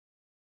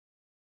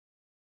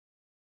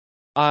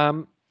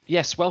Um,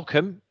 yes,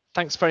 welcome.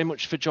 Thanks very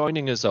much for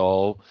joining us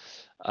all.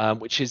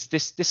 Which is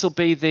this? This will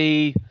be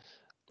the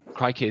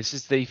crikey. This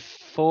is the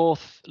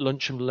fourth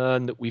lunch and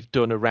learn that we've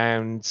done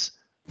around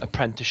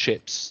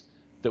apprenticeships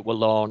that were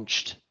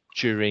launched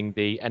during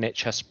the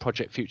NHS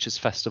Project Futures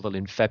Festival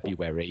in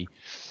February.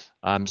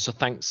 So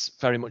thanks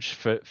very much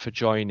for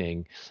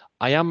joining.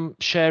 I am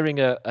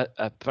sharing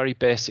a very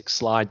basic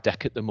slide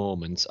deck at the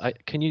moment.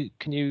 Can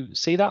you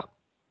see that?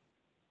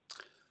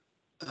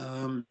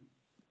 Um,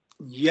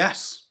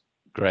 yes,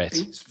 Great.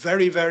 it's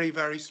very, very,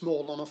 very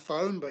small on a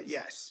phone, but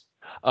yes.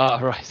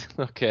 Right.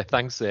 Okay.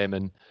 Thanks,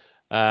 Eamon.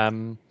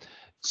 Um,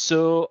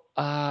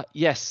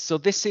 yes. So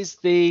this is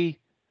the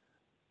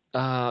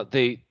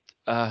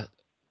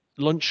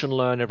lunch and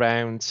learn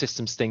around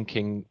systems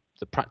thinking,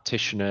 the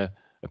practitioner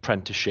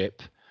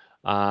apprenticeship,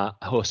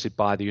 hosted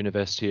by the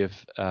University of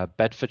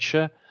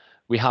Bedfordshire.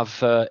 We have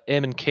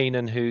Eamon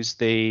Keenan, who's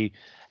the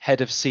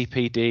head of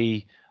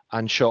CPD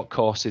and short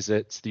courses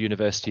at the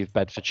University of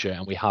Bedfordshire,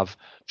 and we have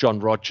John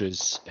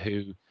Rogers,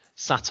 who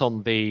sat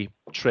on the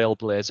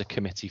Trailblazer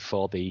committee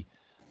for the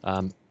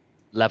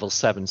Level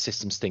 7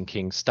 Systems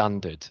Thinking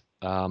standard.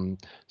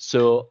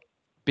 So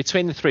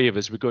between the three of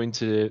us, we're going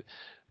to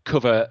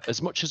cover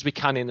as much as we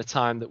can in the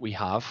time that we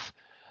have.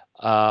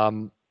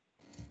 And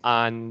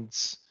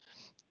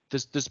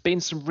there's been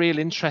some real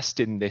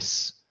interest in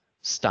this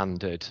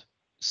standard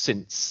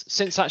since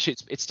actually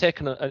it's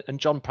taken and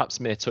John perhaps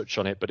may touch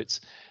on it, but it's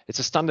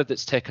a standard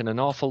that's taken an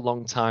awful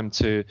long time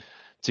to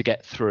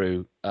get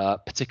through,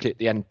 particularly at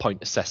the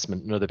endpoint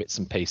assessment and other bits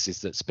and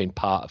pieces that's been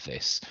part of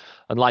this.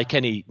 And like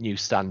any new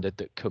standard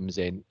that comes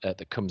in,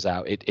 that comes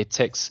out, it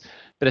takes a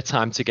bit of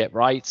time to get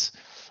right.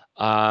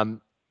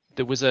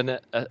 There was an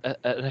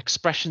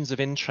expressions of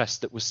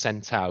interest that was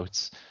sent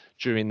out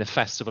during the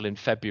festival in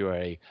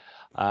February,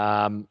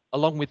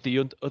 along with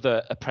the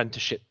other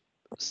apprenticeship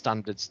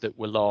standards that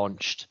were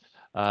launched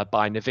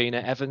by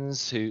Navina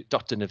Evans,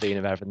 Dr.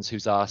 Navina Evans,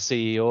 who's our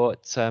CEO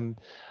at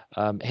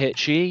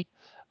HE.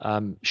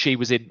 She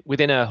was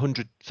within her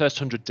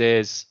first 100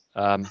 days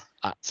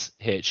at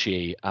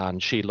HE,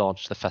 and she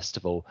launched the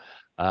festival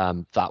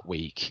that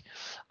week.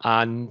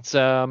 And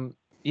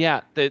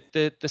yeah,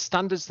 the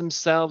standards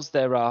themselves,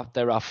 there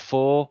are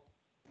four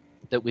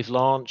that we've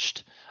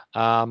launched.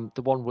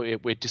 The one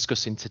we're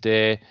discussing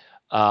today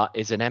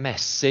is an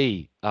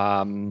MSc.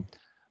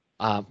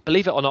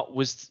 Believe it or not,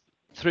 was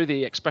through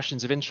the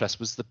expressions of interest,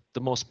 was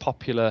the most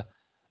popular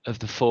of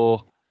the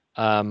four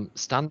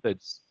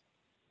standards.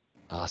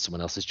 Someone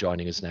else is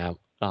joining us now.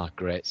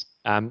 Great.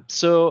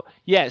 So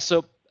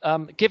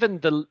given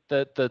the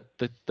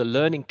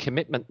learning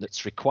commitment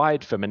that's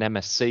required from an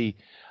MSc,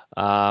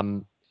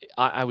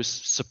 I was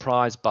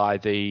surprised by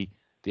the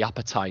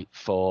appetite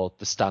for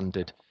the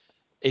standard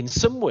in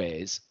some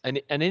ways, and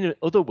in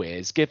other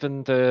ways,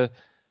 given the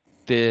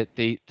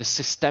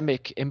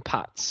systemic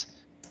impacts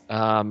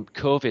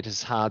COVID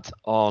has had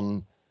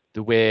on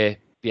the way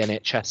the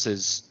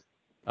NHS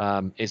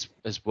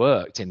has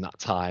worked in that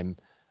time.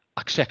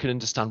 Actually, I can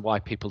understand why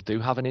people do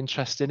have an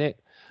interest in it,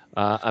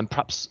 and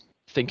perhaps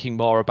thinking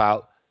more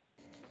about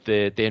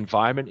the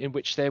environment in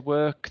which they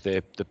work,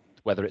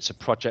 whether it's a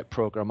project,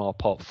 program, or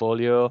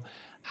portfolio,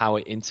 how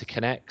it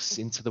interconnects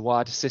into the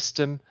wider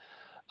system.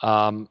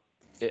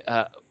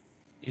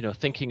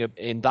 Thinking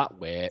in that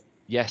way,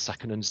 yes, I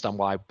can understand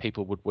why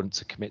people would want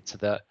to commit to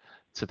the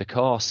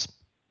course.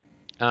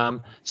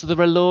 So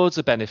there are loads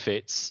of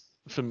benefits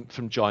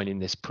from joining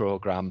this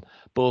program,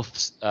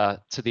 both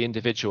to the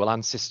individual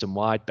and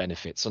system-wide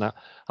benefits, and I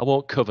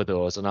won't cover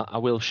those, and I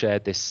will share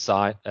this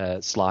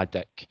slide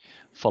deck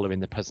following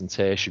the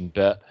presentation.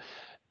 But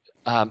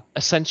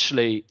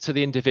essentially, to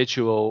the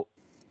individual,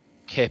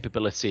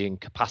 capability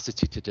and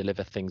capacity to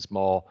deliver things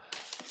more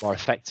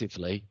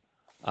effectively,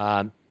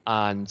 and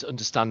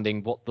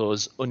understanding what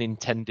those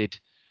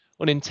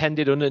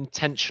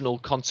unintentional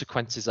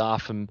consequences are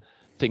from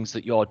things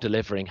that you're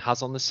delivering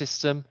has on the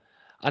system.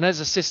 And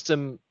as a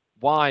system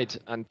wide,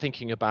 and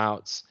thinking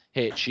about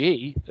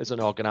HE as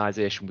an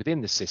organization within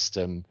the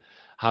system,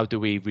 how do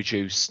we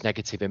reduce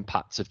negative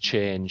impacts of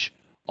change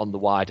on the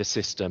wider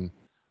system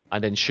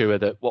and ensure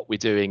that what we're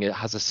doing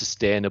has a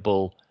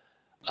sustainable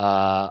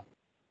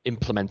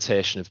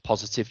implementation of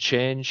positive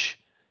change?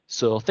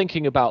 So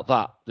thinking about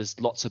that, there's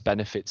lots of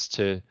benefits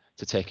to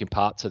taking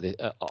part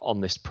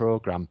on this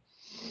program.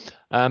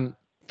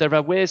 There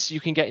are ways you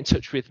can get in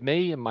touch with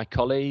me and my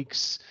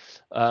colleagues,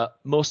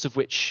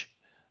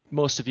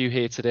 most of you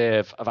here today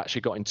have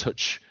actually got in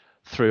touch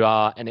through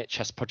our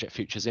NHS Project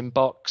Futures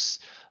inbox.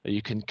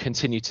 You can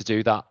continue to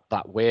do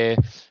that way.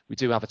 We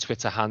do have a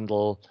Twitter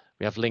handle.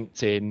 We have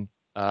LinkedIn,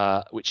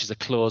 which is a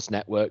closed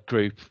network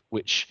group,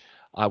 which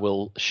I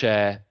will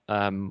share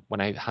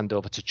when I hand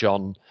over to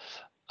John.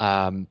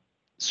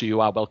 So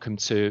you are welcome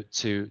to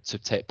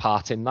take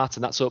part in that,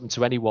 and that's open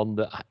to anyone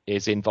that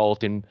is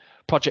involved in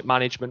project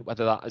management,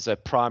 whether that is a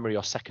primary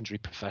or secondary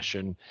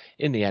profession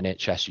in the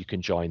NHS. You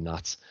can join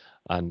that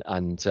and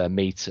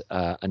meet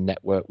and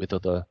network with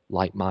other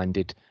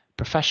like-minded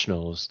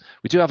professionals.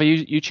 We do have a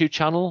YouTube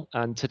channel,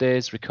 and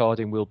today's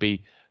recording will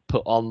be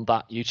put on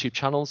that YouTube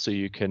channel, so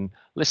you can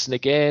listen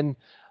again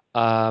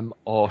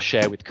or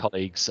share with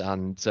colleagues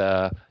and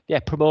yeah,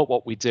 promote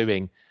what we're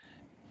doing.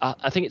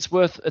 I think it's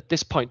worth at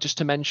this point just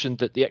to mention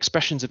that the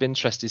expressions of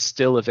interest is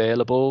still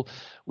available.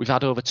 We've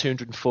had over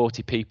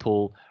 240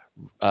 people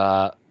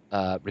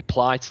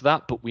reply to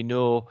that, but we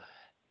know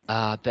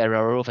there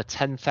are over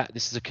 10,000.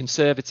 This is a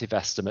conservative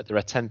estimate. There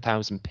are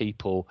 10,000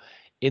 people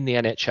in the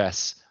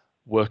NHS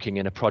working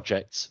in a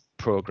project,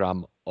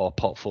 program, or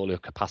portfolio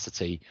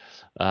capacity,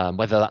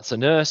 whether that's a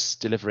nurse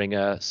delivering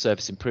a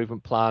service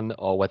improvement plan,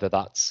 or whether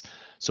that's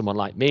someone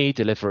like me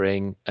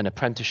delivering an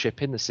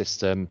apprenticeship in the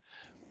system.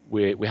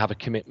 We have a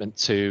commitment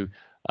to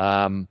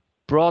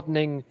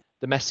broadening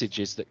the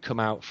messages that come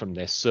out from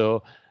this.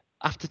 So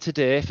after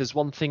today, if there's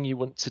one thing you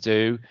want to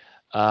do,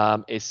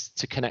 is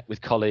to connect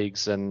with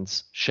colleagues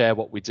and share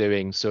what we're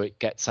doing, so it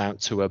gets out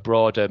to a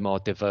broader, more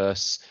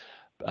diverse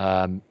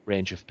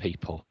range of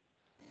people.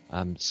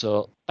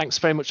 So thanks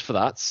very much for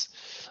that.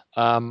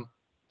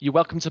 You're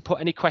welcome to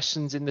put any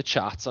questions in the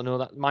chat. I know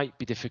that might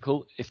be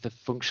difficult if the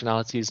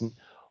functionality isn't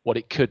what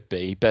it could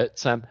be,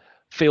 but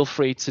feel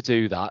free to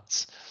do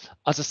that.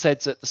 As I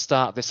said at the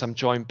start of this, I'm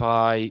joined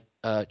by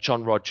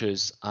John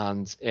Rogers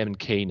and Eamon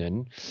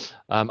Keenan.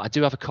 I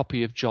do have a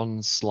copy of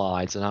John's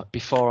slides, and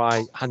before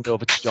I hand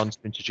over to John to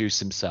introduce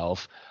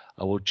himself,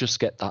 I will just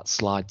get that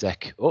slide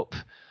deck up,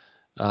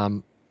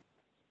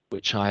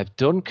 which I have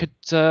done. Could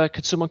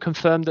someone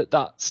confirm that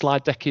that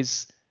slide deck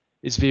is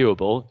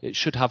viewable? It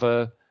should have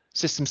a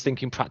Systems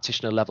Thinking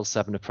Practitioner Level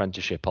 7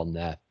 apprenticeship on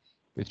there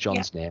with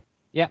John's name.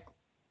 Yeah.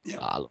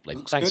 Ah, lovely.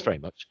 Thanks very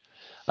much.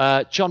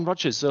 John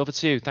Rogers, over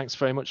to you. Thanks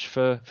very much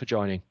for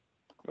joining.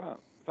 Well,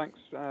 thanks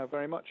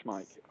very much,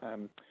 Mike.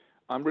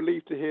 I'm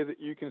relieved to hear that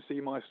you can see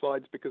my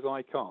slides because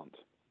I can't.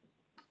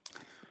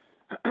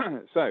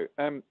 So,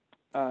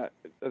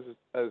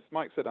 as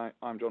Mike said,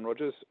 I'm John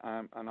Rogers,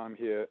 and I'm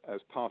here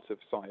as part of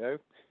SCIO.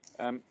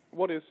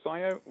 What is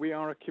SCIO? We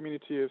are a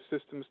community of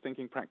systems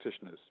thinking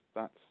practitioners.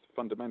 That's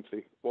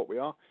fundamentally what we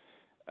are,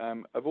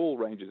 of all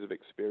ranges of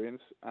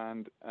experience,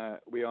 and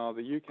we are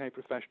the UK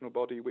professional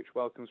body which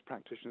welcomes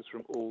practitioners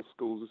from all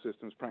schools of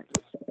systems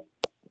practice.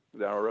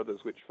 There are others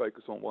which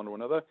focus on one or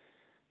another,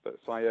 but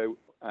SCIO,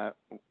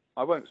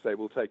 I won't say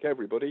we'll take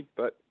everybody,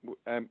 but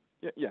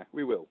yeah,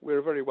 we will. We're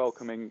a very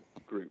welcoming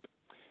group.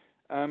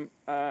 And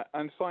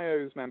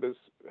SCIO's members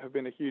have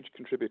been a huge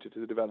contributor to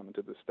the development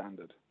of the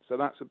standard. So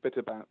that's a bit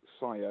about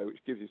SCIO, which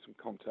gives you some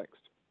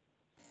context.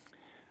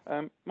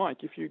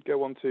 Mike, if you'd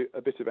go on to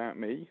a bit about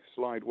me,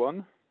 slide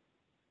 1.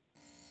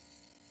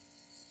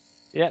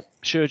 Yeah,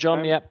 sure,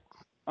 John. Yeah.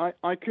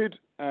 I could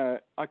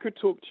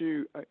talk to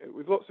you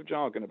with lots of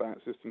jargon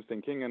about systems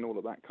thinking and all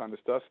of that kind of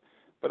stuff,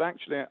 but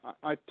actually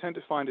I tend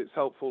to find it's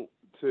helpful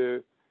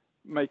to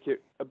make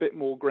it a bit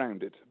more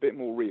grounded, a bit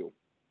more real.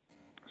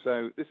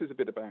 So this is a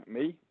bit about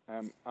me.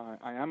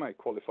 I am a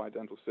qualified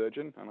dental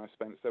surgeon, and I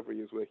spent several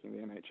years working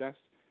in the NHS.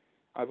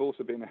 I've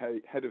also been a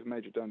head of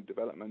major donor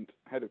development,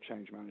 head of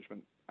change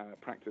management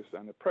practice,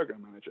 and a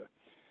program manager.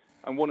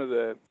 And one of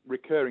the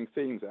recurring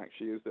themes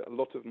actually is that a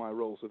lot of my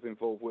roles have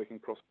involved working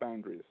across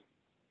boundaries.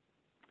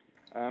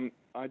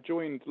 I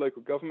joined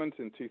local government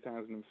in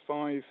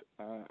 2005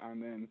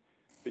 and then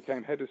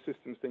became head of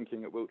systems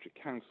thinking at Wiltshire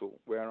Council,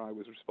 where I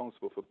was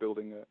responsible for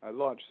building a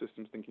large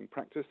systems thinking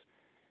practice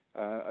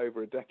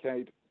over a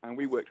decade, and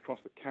we worked across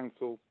the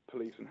council,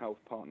 police and health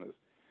partners.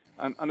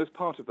 And as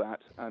part of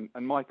that,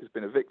 and Mike has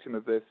been a victim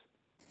of this,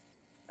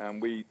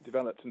 we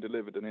developed and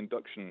delivered an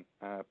induction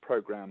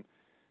program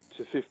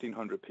to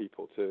 1,500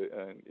 people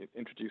to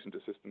introduce them to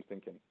systems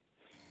thinking.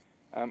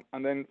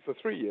 And then for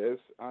 3 years,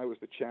 I was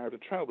the chair of the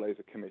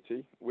Trailblazer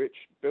Committee, which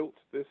built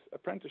this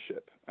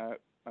apprenticeship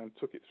and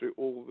took it through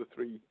all the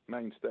 3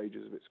 main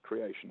stages of its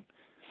creation.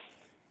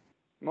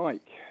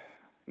 Mike,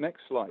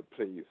 next slide,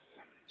 please.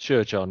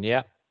 Sure, John.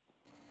 Yeah.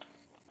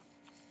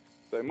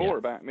 So more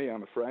about me,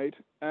 I'm afraid.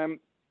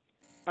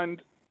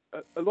 And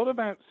a lot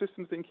about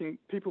systems thinking,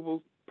 people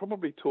will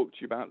probably talk to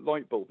you about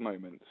light bulb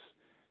moments,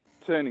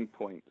 turning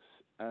points.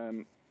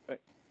 And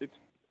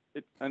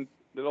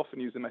they'll often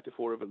use the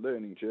metaphor of a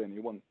learning journey,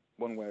 one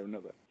way or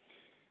another.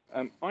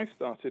 I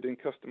started in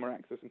customer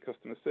access and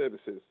customer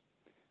services,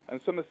 and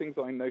some of the things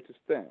I noticed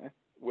there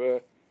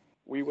were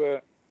we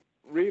were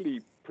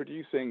really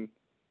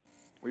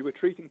we were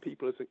treating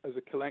people as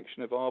a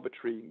collection of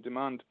arbitrary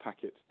demand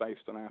packets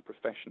based on our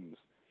professions,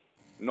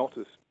 not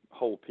as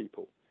whole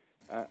people.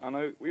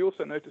 We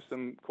also noticed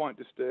some quite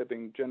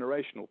disturbing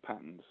generational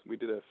patterns. We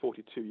did a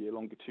 42-year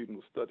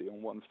longitudinal study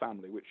on one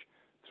family, which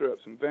threw up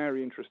some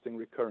very interesting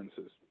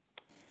recurrences.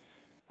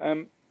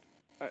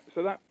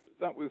 So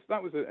that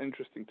was an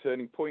interesting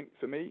turning point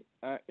for me.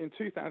 In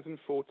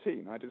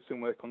 2014, I did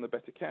some work on the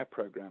Better Care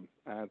programme.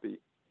 The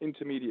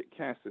intermediate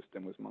care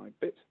system was my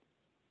bit.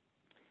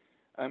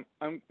 And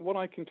what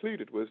I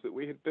concluded was that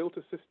we had built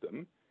a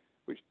system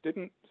which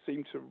didn't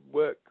seem to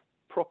work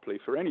properly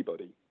for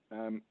anybody.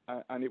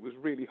 And it was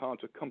really hard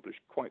to accomplish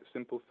quite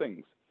simple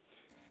things.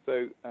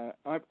 So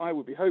I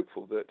would be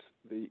hopeful that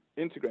the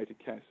integrated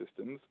care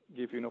systems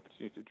give you an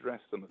opportunity to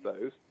address some of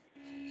those,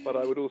 but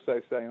I would also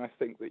also say, I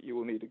think that you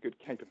will need a good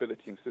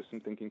capability in system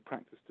thinking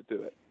practice to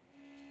do it.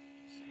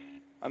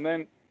 And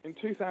then in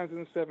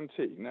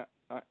 2017,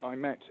 I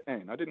met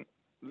N. I didn't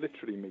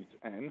literally meet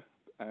N.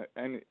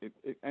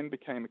 N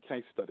became a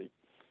case study.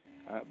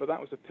 But that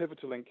was a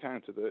pivotal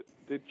encounter that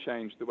did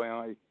change the way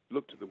I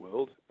looked at the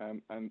world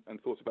and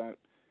thought about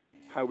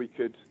how we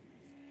could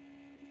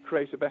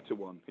create a better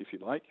one, if you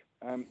like.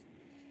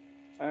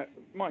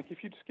 Mike,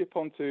 if you'd skip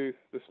on to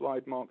the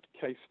slide marked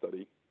case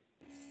study.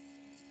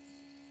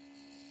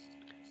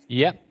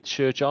 Yeah,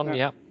 sure, John, Now,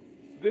 yeah.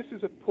 This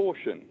is a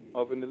portion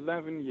of an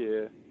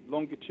 11-year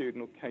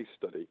longitudinal case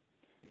study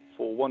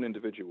for one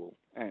individual,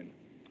 N.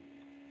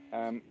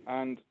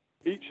 And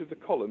each of the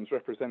columns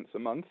represents a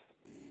month,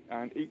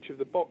 and each of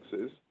the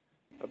boxes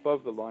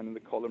above the line in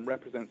the column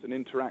represents an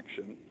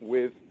interaction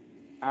with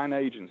an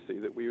agency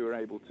that we were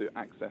able to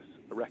access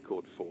a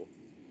record for.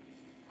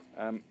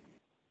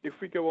 If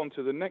we go on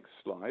to the next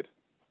slide,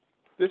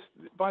 this,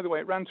 by the way,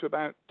 it ran to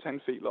about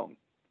 10 feet long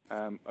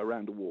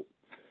around a wall.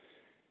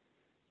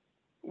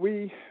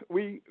 We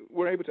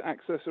were able to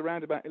access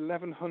around about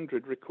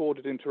 1,100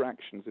 recorded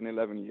interactions in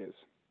 11 years.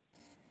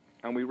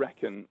 And we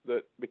reckon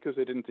that because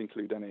they didn't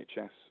include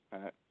NHS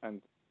and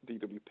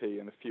DWP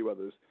and a few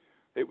others,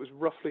 it was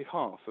roughly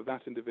half of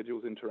that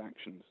individual's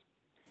interactions.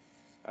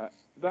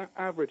 That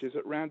averages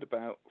at round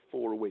about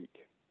 4 a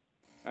week.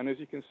 And as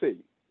you can see,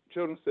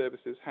 children's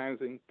services,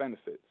 housing,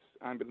 benefits,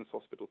 ambulance,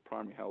 hospital,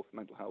 primary health,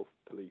 mental health,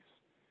 police,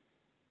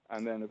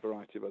 and then a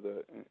variety of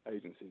other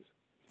agencies.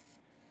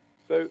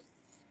 So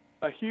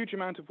a huge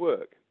amount of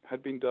work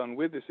had been done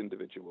with this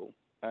individual.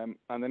 And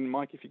then,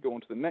 Mike, if you go on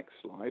to the next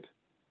slide,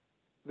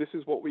 this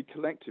is what we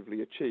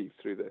collectively achieved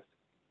through this.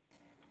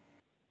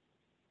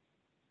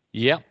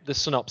 Yeah, the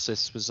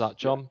synopsis was that,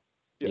 John?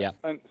 Yeah.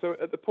 And so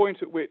at the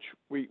point at which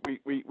we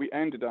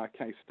ended our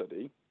case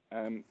study,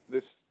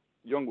 this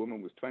young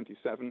woman was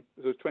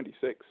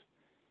 26.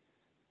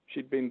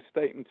 She'd been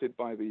statemented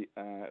by the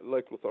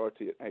local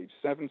authority at age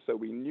 7, so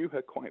we knew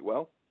her quite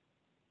well.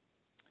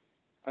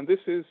 And this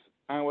is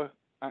our,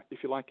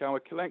 if you like, our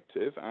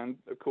collective, and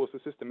of course the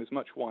system is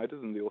much wider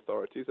than the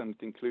authorities, and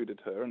it included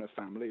her and her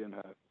family and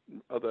her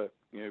other,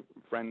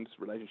 friends,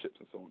 relationships,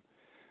 and so on.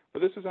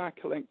 But this is our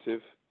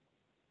collective.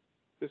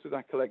 This is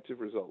our collective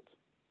result.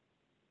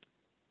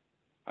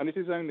 And it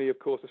is only, of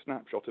course, a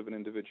snapshot of an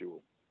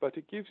individual, but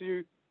it gives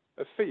you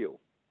a feel,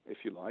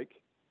 if you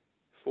like,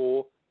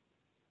 for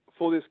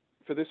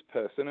this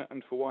person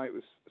and for why it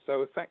was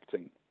so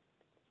affecting.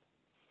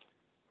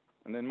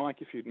 And then, Mike,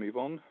 if you'd move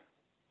on.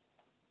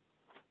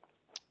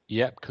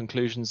 Yep,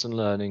 conclusions and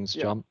learnings,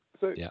 John.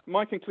 So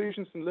my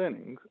conclusions and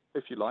learnings,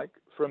 if you like,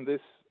 from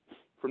this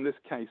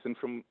case and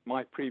from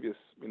my previous,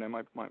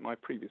 my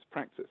previous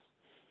practice,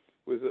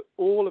 was that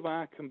all of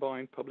our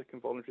combined public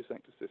and voluntary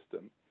sector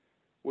system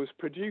was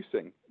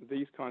producing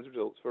these kinds of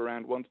results for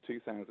around 1,000 to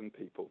 2,000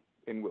 people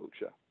in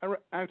Wiltshire,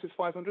 out of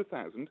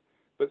 500,000,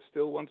 but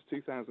still 1,000 to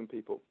 2,000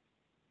 people.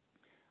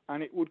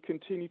 And it would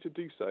continue to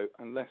do so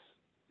unless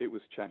it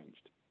was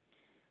changed.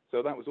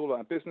 So that was all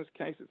our business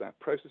cases, our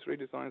process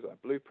redesigns, our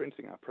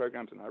blueprinting, our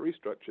programs, and our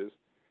restructures.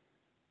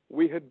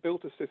 We had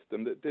built a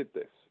system that did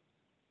this.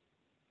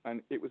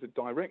 And it was a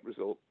direct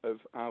result of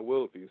our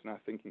worldviews and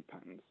our thinking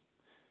patterns.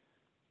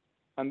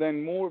 And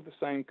then more of the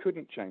same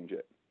couldn't change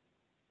it.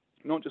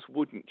 Not just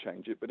wouldn't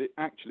change it, but it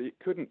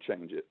couldn't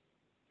change it.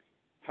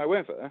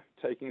 However,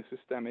 taking a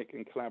systemic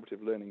and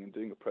collaborative learning and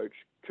doing approach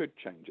could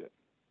change it.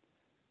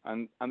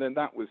 And then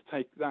that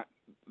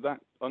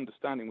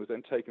understanding was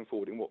then taken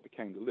forward in what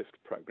became the LIFT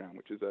program,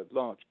 which is a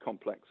large,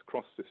 complex,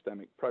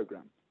 cross-systemic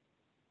program.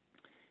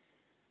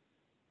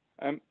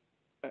 And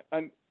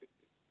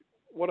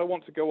what I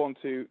want to go on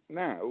to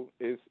now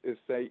is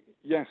say,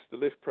 yes, the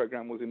LIFT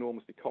program was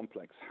enormously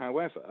complex.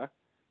 However,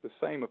 the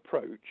same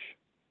approach,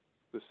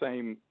 the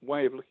same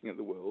way of looking at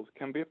the world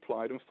can be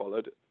applied and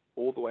followed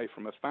all the way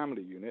from a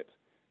family unit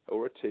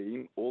or a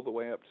team all the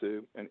way up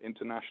to an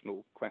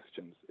international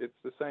questions. It's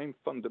the same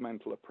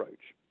fundamental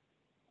approach.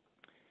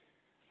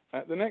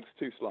 The next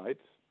two slides,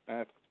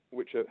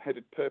 which are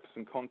headed Purpose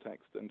and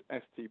Context and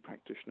ST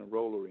Practitioner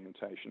Role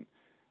Orientation,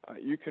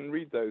 you can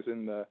read those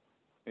in the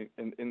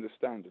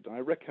standard. I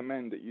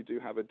recommend that you do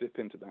have a dip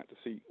into that to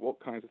see what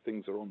kinds of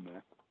things are on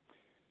there.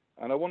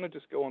 And I want to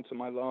just go on to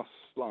my last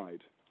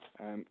slide,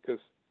 because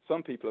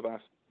some people have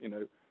asked,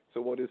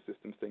 so what is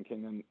systems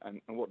thinking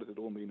and what does it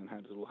all mean and how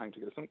does it all hang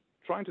together? So I'm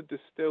trying to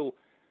distill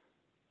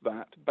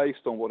that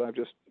based on what I've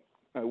just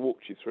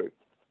walked you through.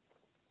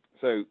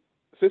 So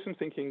systems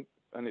thinking,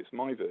 and it's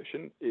my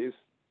version, is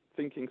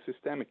thinking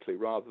systemically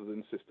rather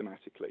than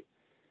systematically.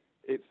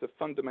 It's the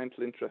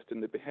fundamental interest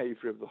in the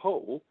behavior of the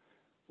whole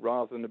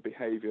rather than the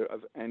behavior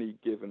of any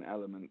given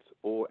element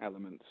or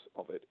elements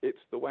of it.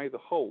 It's the way the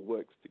whole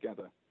works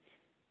together.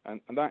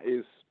 And that's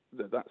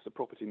the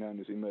property known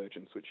as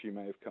emergence, which you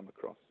may have come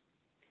across.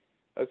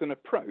 As an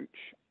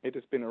approach, it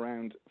has been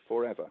around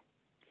forever.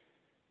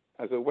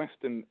 As a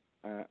Western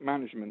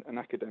management and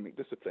academic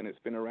discipline, it's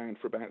been around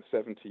for about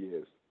 70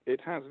 years. It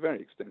has very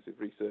extensive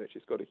research.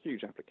 It's got a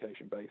huge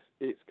application base.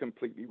 It's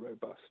completely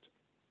robust.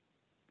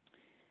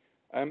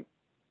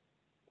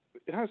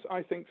 It has,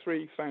 I think,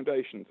 three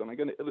foundations, and I'm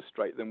going to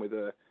illustrate them with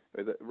a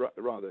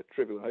rather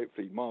trivial,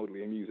 hopefully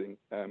mildly amusing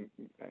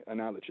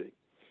analogy.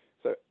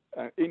 So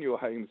in your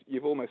homes,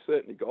 you've almost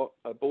certainly got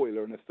a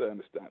boiler and a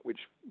thermostat, which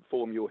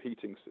form your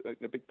heating,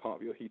 a big part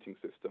of your heating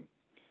system.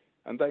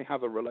 And they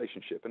have a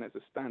relationship, and it's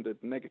a standard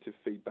negative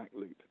feedback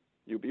loop.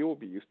 You'll all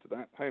be used to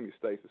that,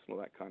 homeostasis and all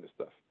that kind of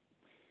stuff.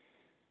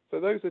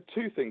 So those are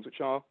two things which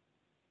are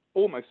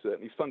almost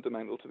certainly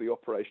fundamental to the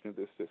operation of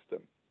this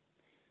system.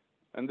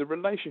 And the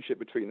relationship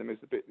between them is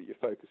the bit that you're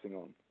focusing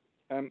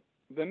on.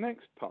 The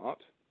next part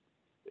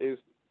is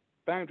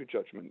boundary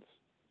judgments.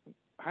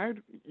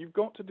 You've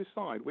got to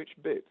decide which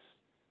bits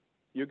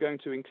you're going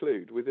to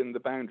include within the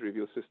boundary of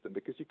your system,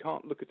 because you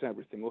can't look at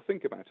everything or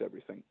think about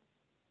everything.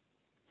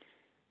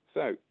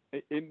 So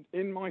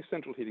in my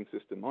central heating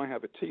system, I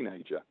have a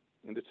teenager,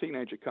 and the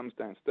teenager comes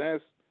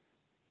downstairs,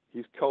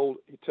 he's cold,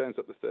 he turns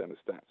up the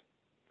thermostat.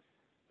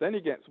 Then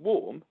he gets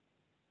warm,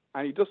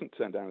 and he doesn't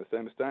turn down the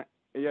thermostat,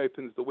 he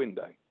opens the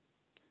window.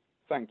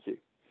 Thank you.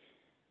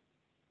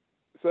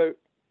 So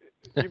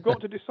you've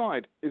got to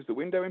decide, is the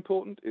window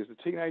important? Is the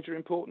teenager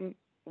important?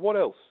 What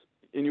else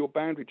in your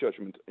boundary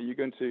judgment are you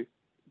going to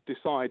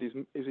decide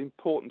is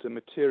important and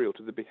material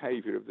to the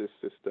behavior of this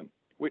system?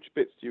 Which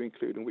bits do you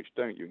include and which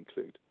don't you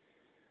include?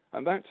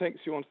 And that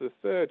takes you on to the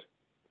third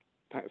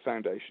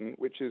foundation,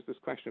 which is this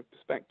question of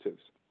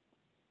perspectives.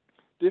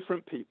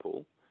 Different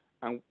people,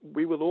 and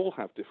we will all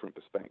have different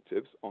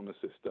perspectives on the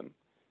system,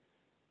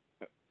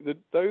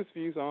 those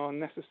views are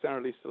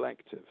necessarily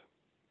selective.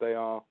 They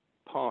are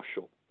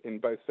partial in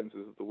both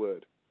senses of the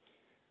word.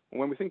 And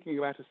when we're thinking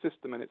about a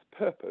system and its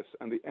purpose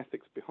and the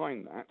ethics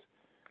behind that,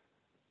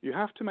 you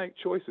have to make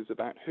choices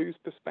about whose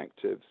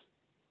perspectives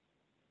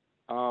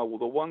are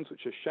the ones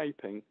which are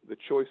shaping the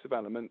choice of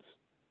elements,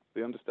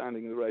 the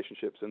understanding of the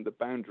relationships, and the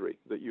boundary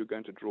that you're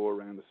going to draw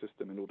around the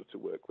system in order to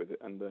work with it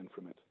and learn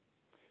from it.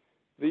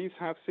 These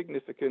have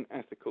significant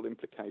ethical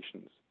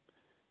implications.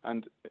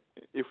 And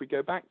if we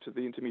go back to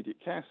the intermediate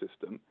care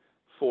system,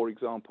 for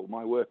example,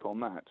 my work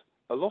on that,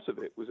 a lot of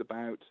it was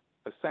about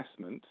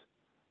assessment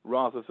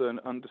rather than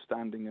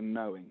understanding and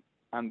knowing.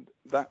 And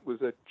that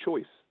was a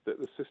choice that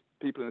the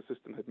people in the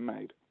system had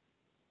made.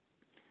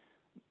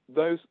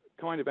 Those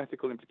kind of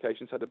ethical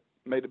implications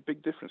made a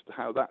big difference to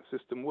how that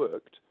system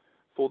worked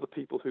for the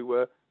people who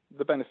were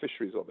the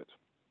beneficiaries of it.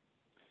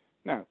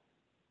 Now,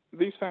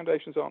 these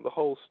foundations aren't the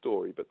whole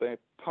story, but they're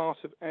part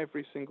of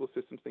every single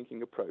systems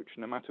thinking approach.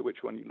 No matter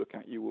which one you look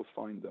at, you will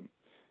find them.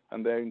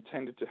 And they're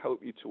intended to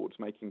help you towards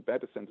making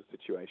better sense of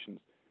situations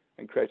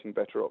and creating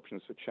better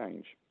options for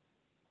change.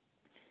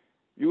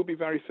 You'll be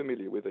very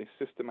familiar with a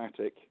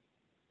systematic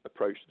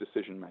approach to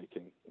decision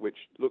making, which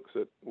looks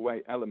at the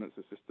way elements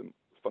of the system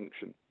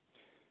function.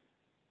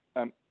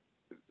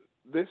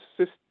 This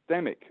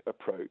systemic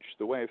approach,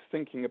 the way of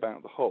thinking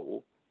about the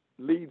whole,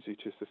 leads you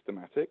to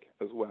systematic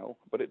as well,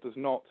 but it does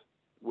not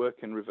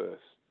work in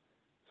reverse.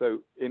 So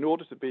in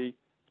order to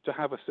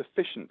have a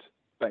sufficient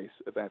base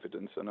of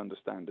evidence and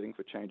understanding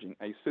for changing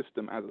a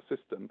system as a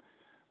system,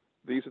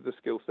 these are the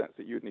skill sets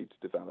that you'd need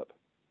to develop.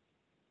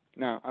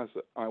 Now, as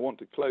I want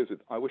to close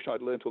it, I wish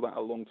I'd learned all that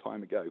a long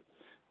time ago.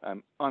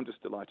 I'm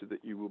just delighted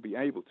that you will be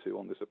able to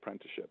on this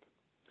apprenticeship.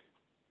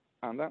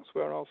 And that's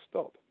where I'll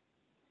stop.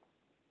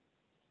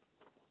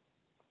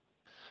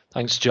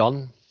 Thanks,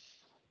 John.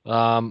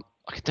 I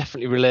can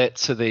definitely relate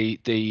to the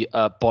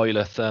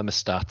boiler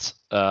thermostat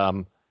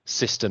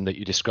system that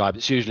you described.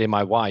 It's usually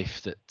my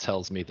wife that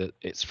tells me that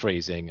it's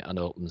freezing and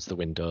opens the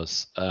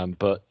windows.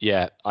 But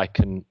yeah, I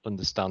can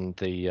understand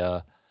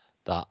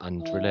that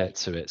and relate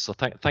to it. So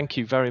thank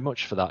you very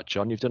much for that,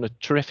 John. You've done a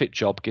terrific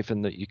job,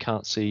 given that you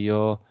can't see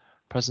your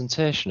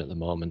presentation at the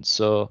moment.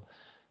 So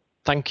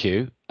thank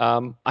you.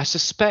 I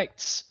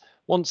suspect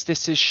once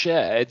this is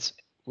shared,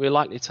 we're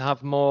likely to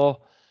have more.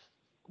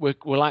 We're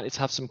likely to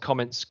have some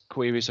comments,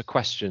 queries, or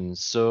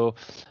questions. So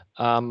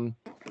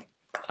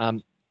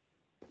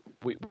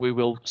we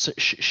will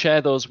share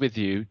those with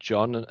you,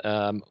 John,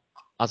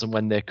 as and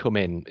when they come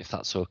in, if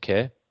that's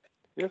okay.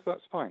 Yes,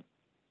 that's fine.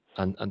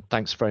 And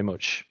thanks very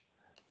much.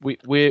 We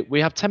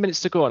have 10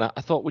 minutes to go, and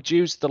I thought we'd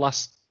use the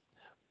last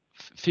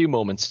few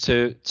moments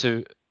to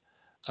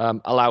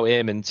allow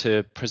Eamon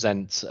to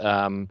present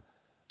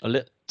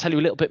tell you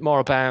a little bit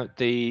more about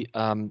the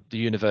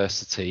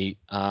university,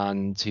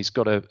 and he's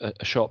got a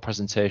short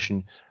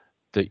presentation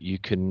that you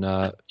can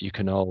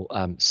all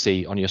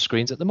see on your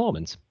screens at the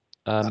moment.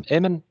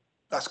 Eamon.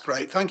 That's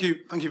great. Thank you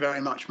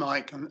very much,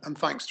 Mike, and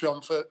thanks,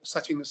 John, for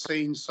setting the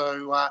scene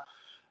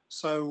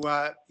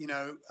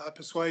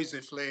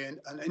persuasively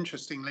and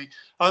interestingly.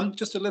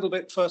 Just a little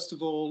bit, first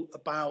of all,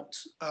 about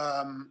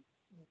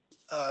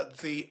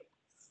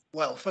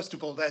first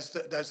of all, there's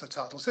the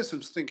title,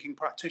 Systems Thinking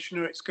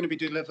Practitioner. It's going to be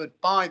delivered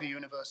by the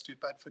University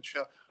of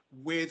Bedfordshire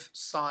with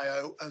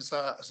SCIO as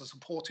a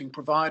supporting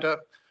provider,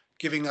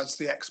 giving us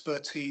the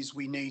expertise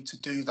we need to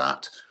do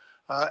that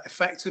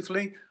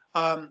effectively.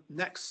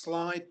 Next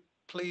slide,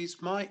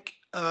 please, Mike.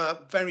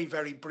 Very,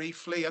 very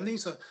briefly, and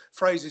these are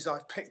phrases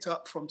I've picked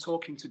up from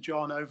talking to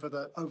John over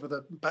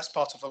the best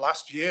part of the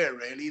last year,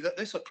 really, that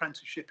this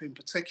apprenticeship in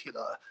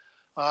particular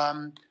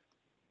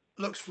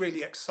looks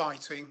really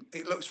exciting.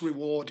 It looks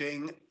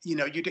rewarding. You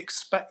know, you'd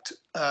expect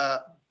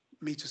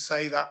me to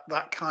say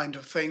that kind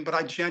of thing, but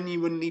I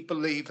genuinely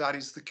believe that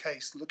is the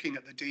case, looking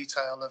at the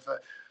detail of a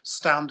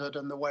standard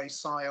and the way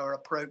SCIO are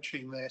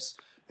approaching this.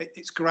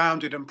 It's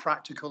grounded and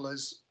practical,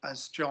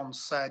 as John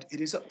said.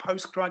 It is at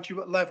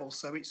postgraduate level,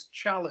 so it's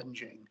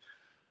challenging.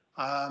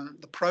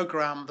 The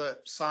programme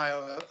that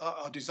SCIO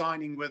are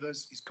designing with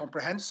us is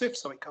comprehensive,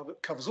 so it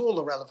covers all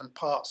the relevant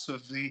parts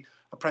of the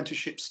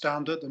apprenticeship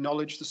standard, the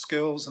knowledge, the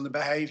skills and the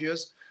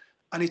behaviours,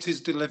 and it is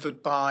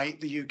delivered by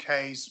the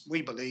UK's,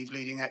 we believe,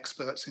 leading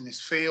experts in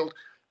this field.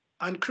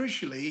 And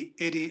crucially,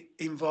 it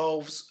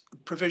involves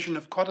provision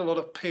of quite a lot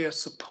of peer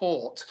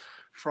support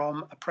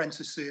from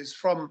apprentices,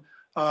 from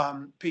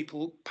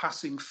people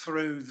passing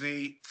through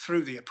the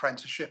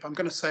apprenticeship. I'm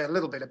going to say a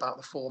little bit about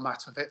the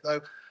format of it,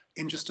 though,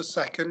 in just a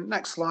second.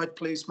 Next slide,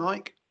 please,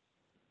 Mike.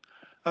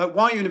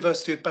 Why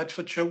University of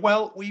Bedfordshire?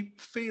 Well, we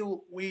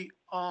feel we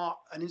are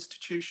an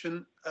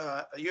institution,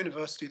 a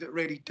university that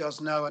really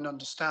does know and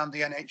understand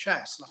the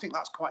NHS, and I think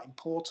that's quite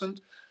important.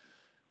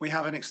 We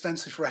have an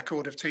extensive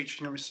record of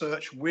teaching and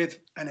research with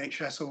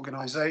NHS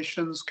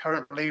organisations.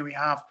 Currently, we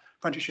have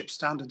apprenticeship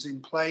standards in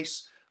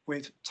place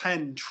with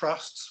 10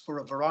 trusts for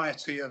a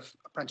variety of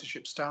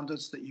apprenticeship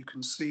standards that you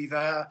can see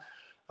there.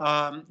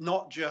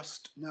 Not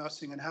just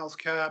nursing and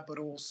healthcare, but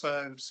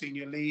also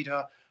senior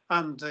leader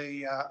and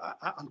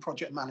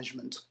project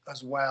management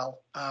as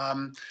well.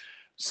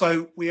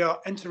 So we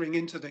are entering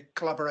into the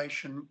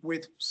collaboration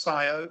with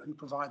SCIO, who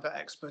provide that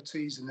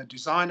expertise in the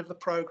design of the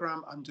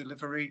programme and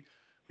delivery.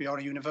 We are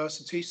a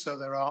university, so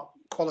there are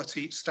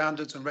quality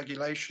standards and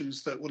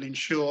regulations that will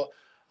ensure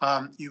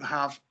you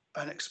have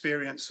an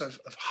experience of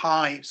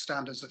high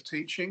standards of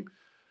teaching.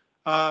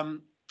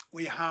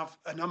 We have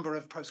a number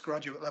of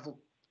postgraduate level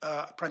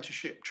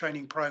apprenticeship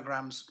training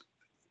programs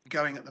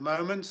going at the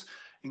moment,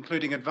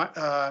 including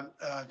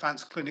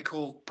advanced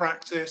clinical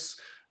practice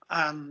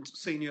and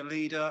senior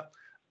leader.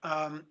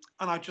 And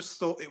I just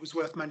thought it was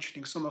worth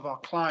mentioning some of our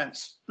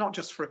clients, not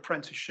just for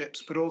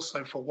apprenticeships, but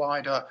also for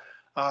wider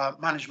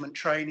management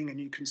training, and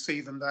you can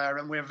see them there.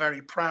 And we're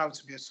very proud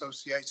to be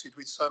associated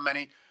with so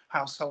many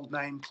household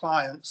name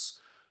clients.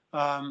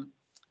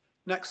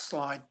 Next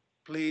slide,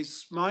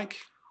 please, Mike.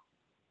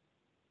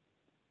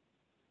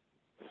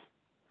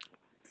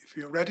 If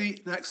you're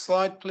ready, next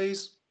slide,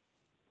 please.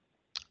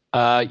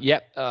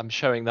 Yep, I'm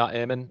showing that,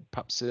 Eamon.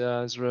 Perhaps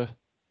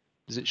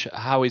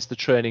how is the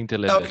training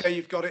delivered? Okay,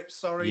 you've got it.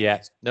 Sorry.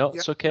 Yeah, no,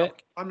 it's okay. No,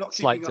 I'm not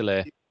Slight keeping delay.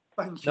 up with you.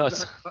 Thank you.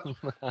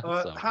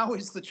 No, how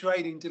is the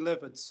training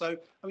delivered? So,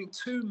 I mean,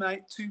 two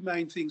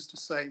main things to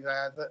say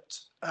there.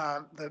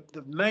 That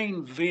the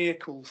main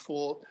vehicle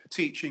for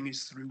teaching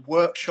is through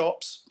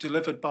workshops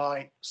delivered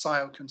by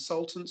SCIO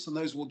consultants, and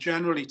those will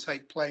generally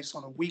take place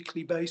on a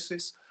weekly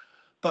basis.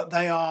 But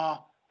they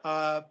are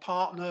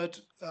partnered,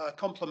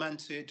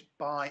 complemented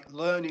by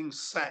learning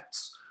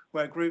sets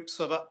where groups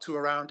of up to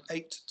around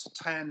 8 to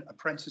 10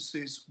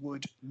 apprentices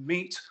would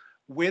meet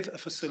with a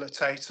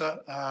facilitator,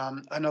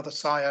 another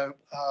SCIO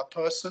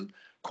person,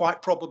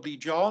 quite probably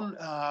John,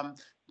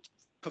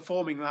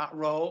 performing that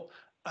role.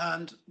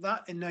 And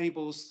that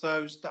enables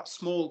that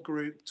small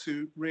group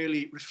to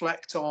really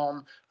reflect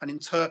on and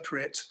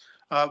interpret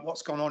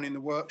what's gone on in the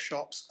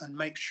workshops and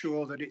make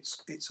sure that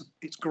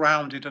it's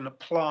grounded and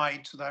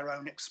applied to their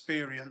own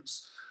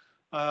experience.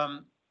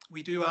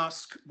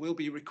 We'll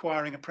be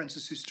requiring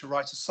apprentices to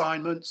write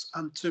assignments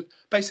and to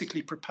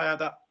basically prepare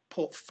that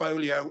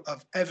portfolio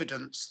of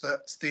evidence that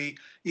the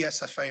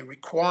ESFA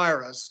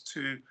require us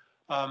to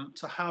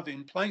have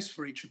in place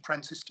for each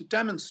apprentice to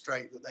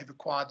demonstrate that they've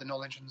acquired the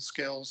knowledge and the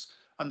skills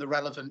and the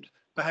relevant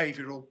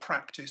behavioural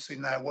practice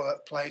in their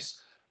workplace.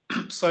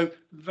 So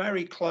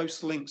very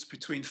close links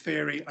between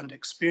theory and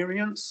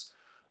experience,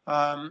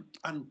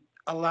 and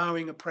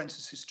allowing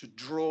apprentices to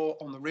draw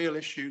on the real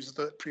issues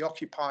that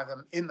preoccupy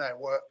them in their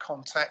work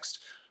context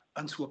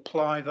and to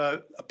apply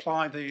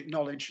the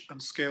knowledge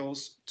and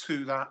skills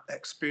to that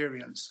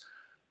experience.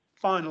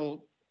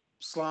 Final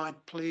slide,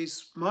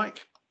 please,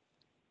 Mike.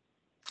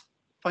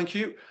 Thank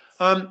you.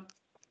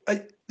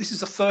 This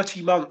is a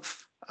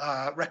 30-month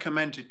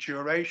recommended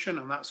duration,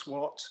 and that's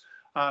what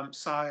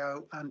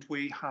SCIO and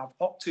we have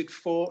opted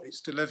for.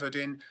 It's delivered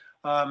in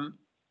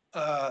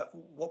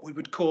what we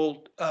would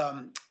call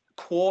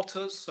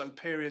quarters, so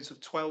periods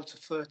of 12 to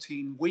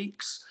 13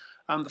 weeks,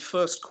 and the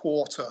first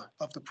quarter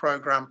of the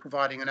programme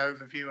providing an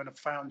overview and a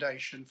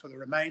foundation for the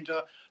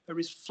remainder. There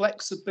is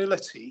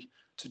flexibility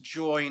to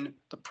join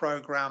the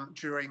programme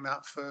during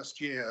that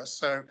first year.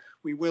 So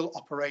we will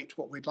operate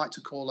what we'd like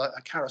to call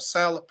a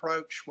carousel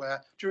approach,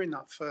 where during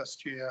that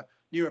first year,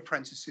 new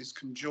apprentices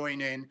can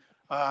join in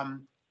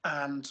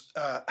and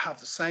have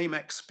the same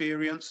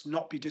experience,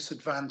 not be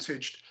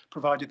disadvantaged,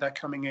 provided they're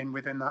coming in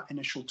within that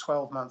initial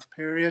 12-month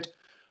period.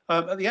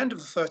 At the end of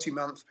the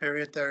 30-month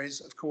period, there is,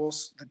 of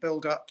course, the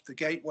build-up, the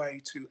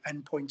gateway to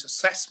endpoint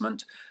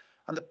assessment.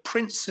 And the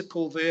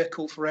principal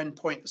vehicle for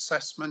endpoint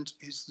assessment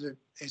is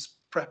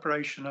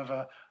preparation of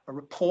a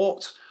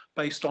report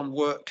based on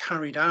work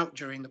carried out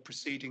during the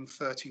preceding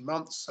 30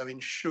 months. So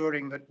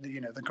ensuring that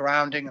the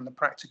grounding and the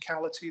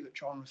practicality that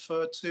John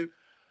referred to.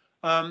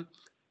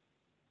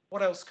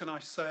 What else can I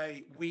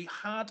say? We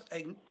had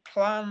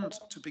planned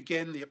to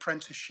begin the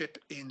apprenticeship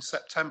in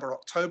September,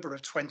 October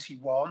of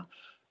 21,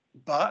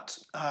 but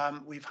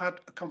we've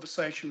had a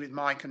conversation with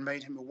Mike and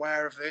made him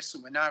aware of this,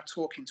 and we're now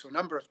talking to a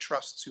number of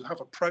trusts who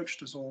have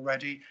approached us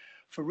already.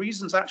 For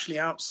reasons actually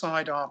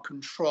outside our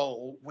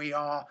control, we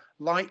are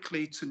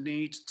likely to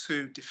need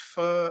to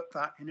defer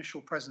that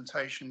initial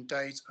presentation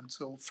date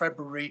until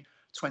February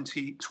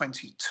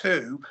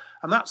 2022,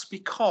 and that's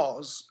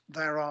because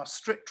there are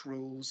strict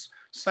rules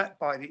set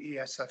by the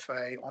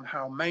ESFA on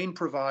how main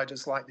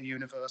providers like the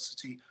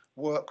university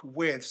work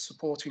with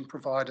supporting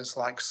providers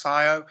like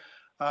SIO,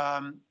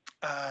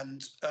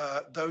 and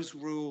those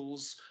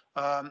rules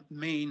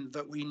mean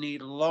that we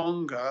need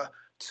longer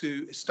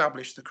to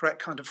establish the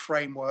correct kind of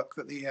framework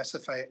that the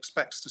ESFA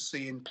expects to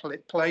see in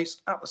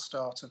place at the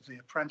start of the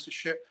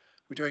apprenticeship.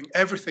 We're doing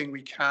everything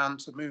we can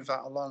to move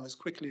that along as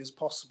quickly as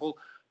possible,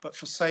 but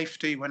for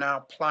safety, we're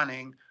now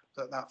planning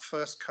that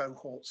first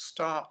cohort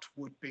start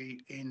would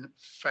be in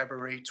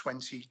February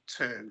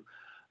 22.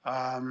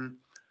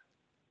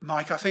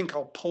 Mike, I think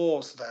I'll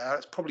pause there.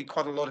 It's probably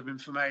quite a lot of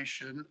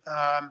information,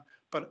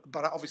 but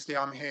obviously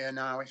I'm here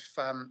now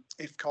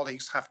if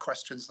colleagues have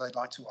questions they'd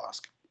like to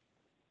ask.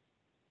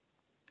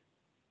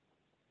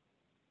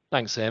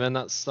 Thanks, Eamon.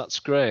 That's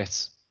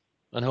great,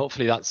 and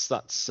hopefully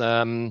that's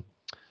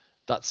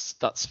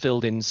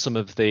filled in some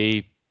of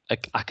the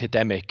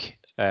academic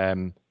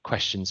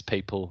questions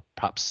people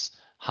perhaps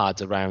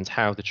had around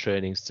how the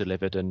training's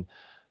delivered and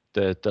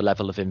the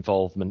level of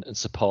involvement and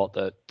support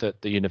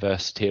that the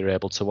university are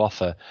able to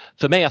offer.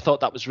 For me, I thought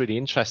that was really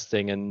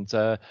interesting, and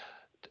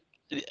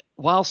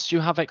whilst you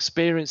have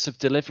experience of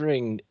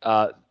delivering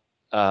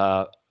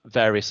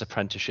various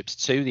apprenticeships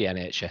to the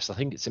NHS, I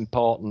think it's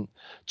important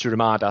to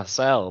remind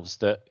ourselves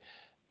that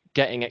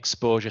getting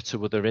exposure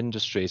to other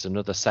industries and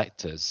other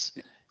sectors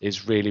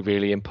is really,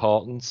 really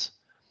important,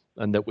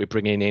 and that we're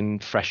bringing in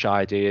fresh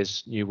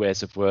ideas, new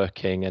ways of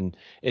working and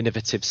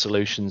innovative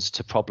solutions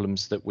to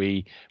problems that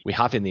we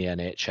have in the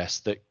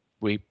NHS that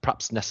we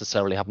perhaps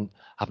necessarily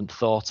haven't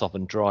thought of,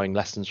 and drawing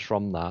lessons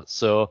from that.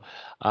 So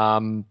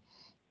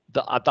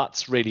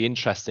that's really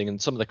interesting,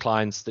 and some of the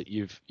clients that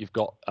you've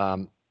got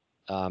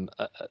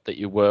that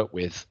you work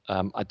with,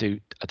 I do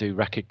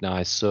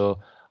recognise. So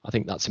I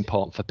think that's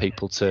important for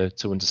people to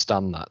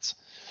understand that.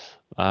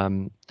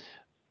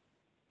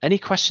 Any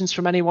questions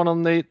from anyone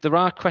on there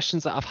are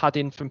questions that I've had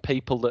in from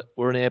people that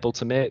were unable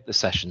to make the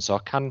session, so I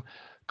can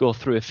go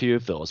through a few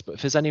of those. But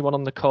if there's anyone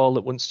on the call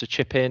that wants to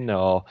chip in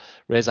or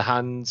raise a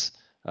hand,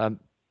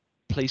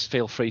 please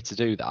feel free to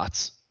do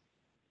that.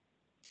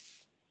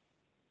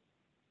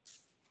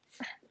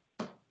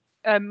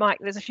 Mike,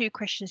 there's a few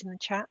questions in the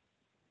chat.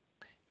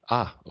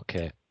 Ah,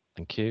 okay.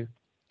 Thank you.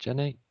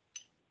 Jenny?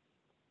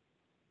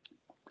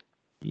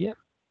 Yep.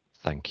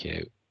 Thank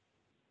you.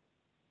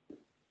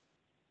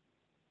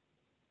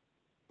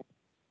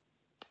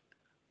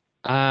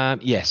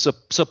 Yeah,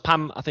 so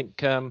Pam, I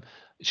think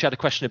she had a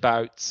question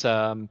about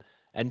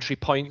entry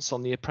points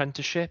on the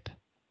apprenticeship.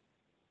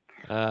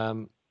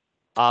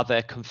 Are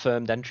there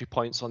confirmed entry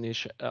points on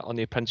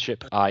the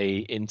apprenticeship,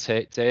 i.e.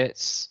 intake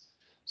dates?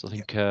 So I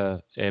think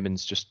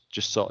Eamon's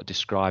just sort of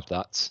described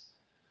that.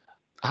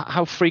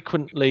 How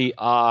frequently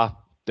are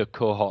the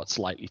cohorts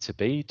likely to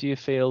be, do you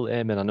feel,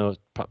 Eamon? I know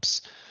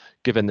perhaps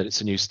given that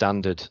it's a new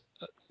standard.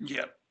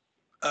 Yeah.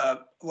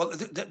 Well,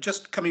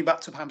 just coming back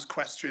to Pam's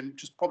question,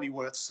 just probably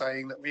worth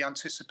saying that we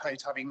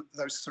anticipate having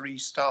those 3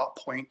 start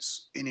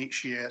points in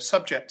each year,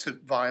 subject to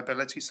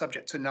viability,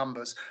 subject to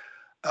numbers.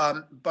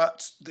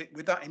 But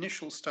with that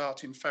initial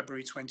start in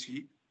February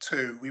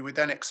 22, we would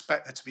then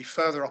expect there to be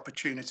further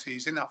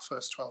opportunities in that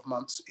first 12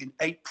 months in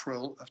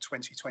April of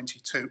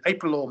 2022,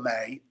 April or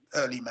May,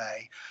 early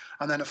May,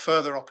 and then a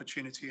further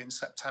opportunity in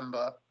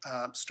September,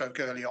 stroke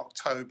early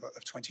October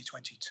of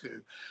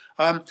 2022.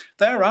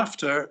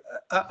 Thereafter,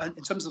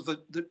 in terms of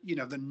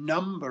the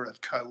number of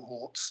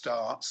cohort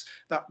starts,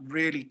 that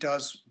really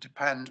does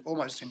depend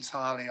almost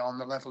entirely on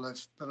the level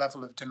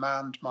of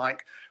demand,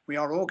 Mike. We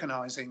are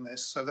organising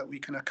this so that we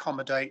can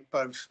accommodate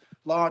both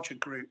larger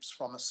groups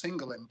from a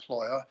single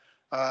employer,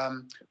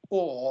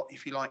 or,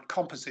 if you like,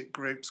 composite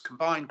groups,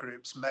 combined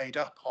groups made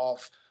up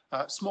of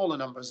smaller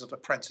numbers of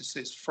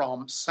apprentices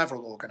from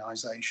several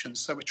organisations.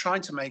 So we're trying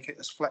to make it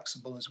as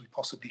flexible as we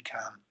possibly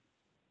can.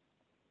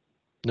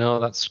 No,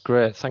 that's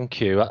great.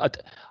 Thank you. I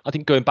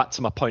think going back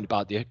to my point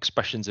about the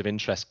expressions of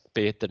interest,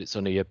 be it that it's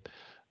only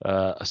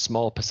a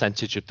small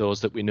percentage of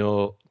those that we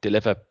know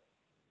deliver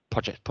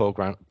projects,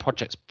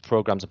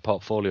 programs and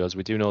portfolios,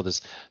 we do know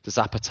there's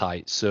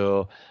appetite.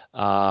 So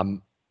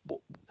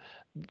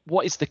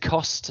what is the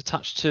cost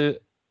attached to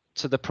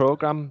the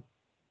program?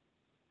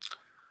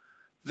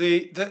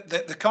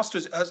 The cost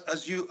is,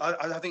 as you,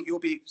 I think you'll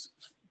be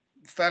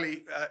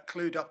fairly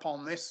clued up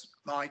on this,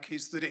 Mike,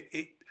 is that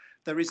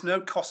There is no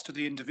cost to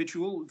the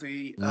individual.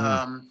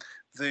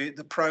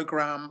 The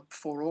programme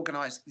for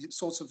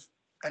sorts of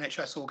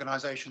NHS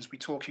organisations we're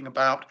talking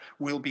about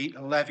will be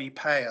levy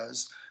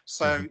payers.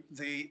 So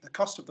the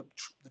cost of the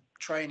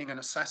training and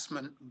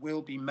assessment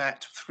will be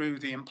met through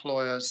the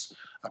employer's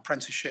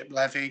apprenticeship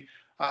levy.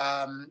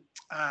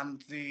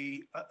 And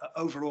the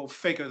overall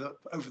figure that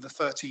over the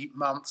 30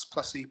 months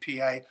plus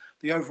EPA,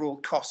 the overall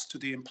cost to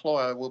the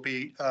employer will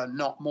be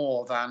not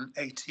more than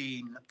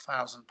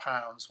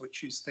 £18,000,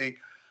 which is the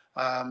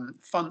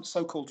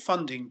so-called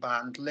funding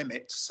band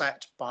limit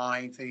set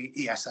by the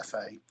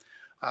ESFA.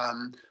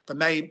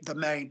 There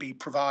may be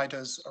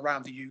providers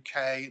around the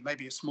UK,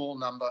 maybe a small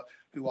number,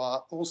 who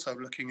are also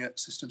looking at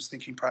systems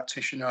thinking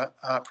practitioner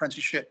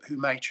apprenticeship who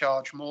may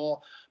charge more,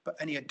 but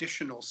any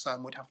additional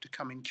sum would have to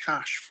come in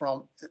cash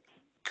from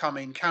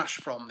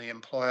the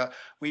employer.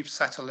 We've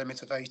set a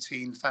limit of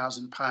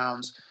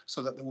 £18,000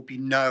 so that there will be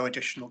no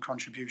additional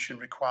contribution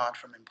required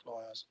from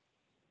employers.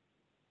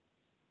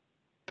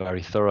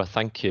 Very thorough,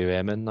 thank you,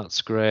 Eamon.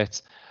 That's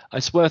great.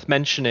 It's worth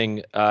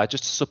mentioning,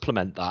 just to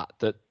supplement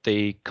that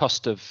the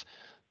cost of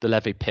the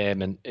levy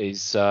payment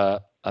is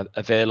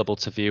available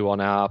to view on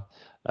our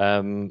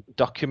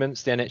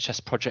documents, the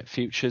NHS Project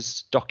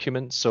Futures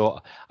documents. So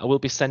I will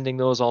be sending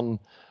those on,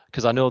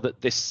 because I know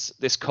that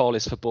this call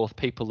is for both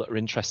people that are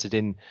interested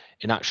in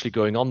actually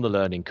going on the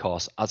learning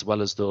course, as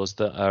well as those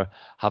that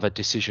have a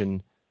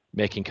decision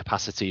making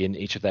capacity in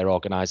each of their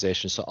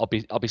organisations. So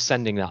I'll be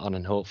sending that on,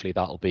 and hopefully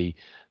that'll be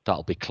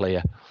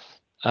clear.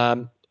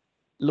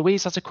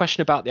 Louise has a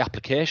question about the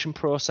application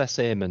process,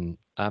 Eamon.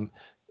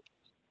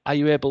 Are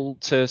you able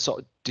to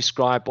sort of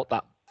describe what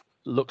that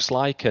looks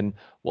like and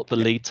what the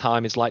lead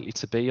time is likely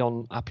to be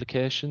on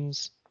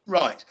applications?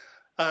 Right.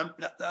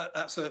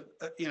 That's a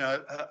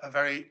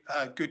very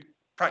good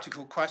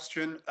practical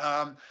question.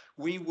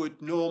 We would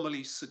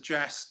normally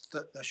suggest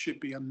that there should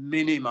be a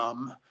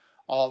minimum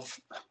of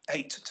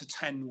 8 to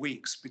 10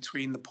 weeks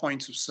between the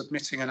point of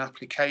submitting an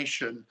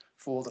application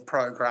for the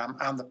programme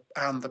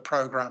and the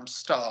programme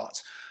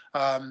start.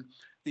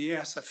 The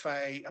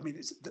ESFA, I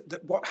mean,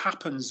 what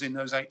happens in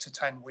those 8 to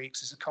 10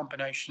 weeks is a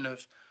combination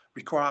of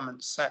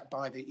requirements set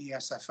by the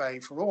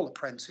ESFA for all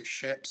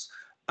apprenticeships,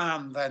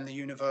 and then the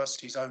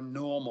university's own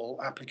normal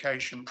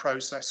application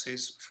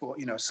processes for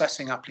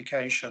assessing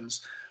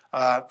applications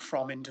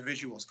from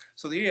individuals.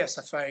 So the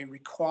ESFA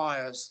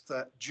requires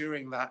that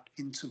during that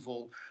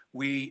interval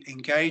we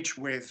engage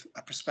with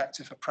a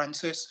prospective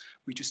apprentice.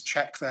 We just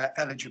check their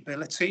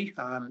eligibility.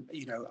 I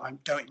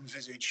don't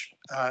envisage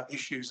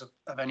issues of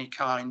any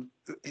kind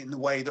in the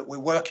way that we're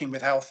working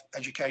with Health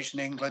Education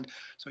England.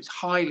 So it's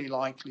highly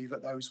likely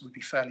that those would be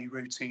fairly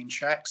routine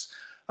checks.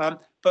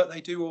 But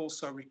they do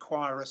also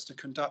require us to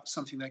conduct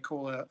something they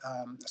call a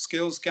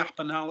skills gap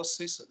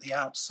analysis at the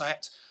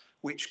outset,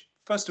 which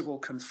first of all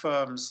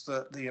confirms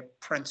that the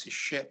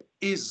apprenticeship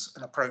is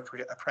an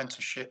appropriate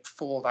apprenticeship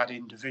for that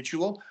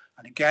individual.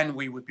 And again,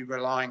 we would be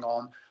relying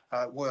on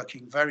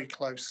working very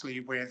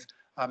closely with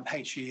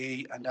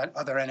HEE and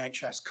other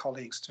NHS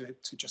colleagues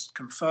to just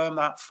confirm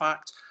that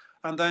fact.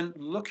 And then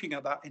looking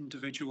at that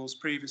individual's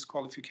previous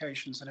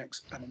qualifications and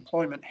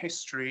employment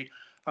history,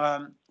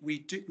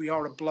 we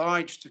are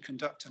obliged to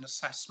conduct an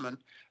assessment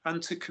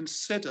and to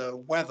consider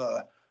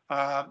whether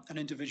an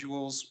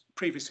individual's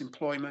previous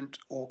employment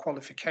or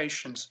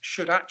qualifications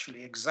should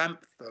actually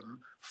exempt them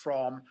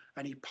from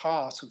any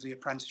part of the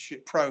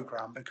apprenticeship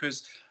programme,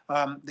 because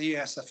the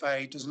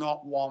ESFA does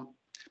not want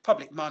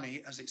public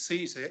money, as it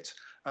sees it,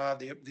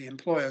 the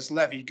employer's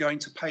levy, going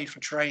to pay for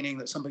training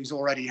that somebody's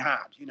already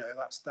had.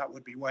 That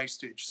would be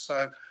wastage.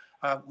 So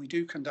we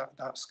do conduct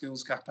that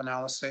skills gap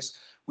analysis.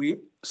 We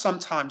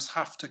sometimes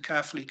have to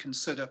carefully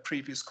consider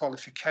previous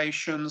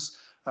qualifications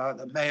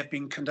that may have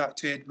been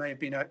conducted, may have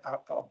been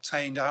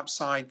obtained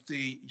outside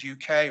the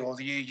UK or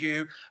the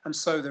EU, and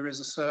so there is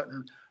a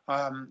certain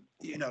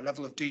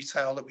level of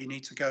detail that we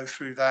need to go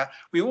through there.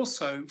 We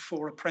also,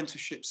 for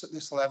apprenticeships at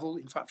this level,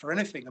 in fact for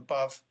anything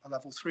above a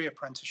level 3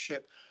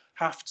 apprenticeship,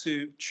 have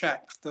to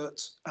check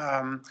that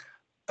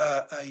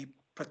a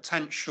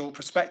potential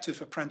prospective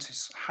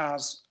apprentice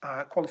has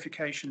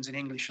qualifications in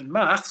English and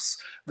maths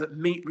that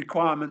meet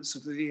requirements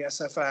of the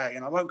ESFA,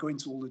 and I won't go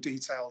into all the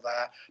detail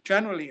there.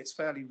 Generally it's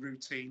fairly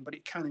routine, but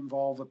it can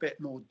involve a bit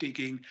more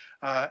digging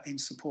in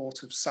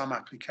support of some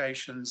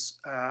applications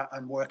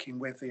and working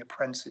with the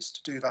apprentice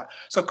to do that.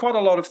 So quite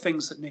a lot of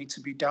things that need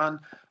to be done.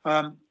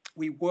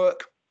 We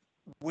work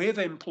with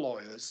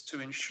employers to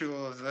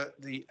ensure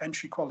that the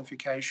entry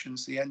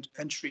qualifications, the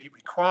entry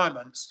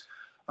requirements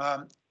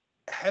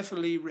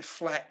heavily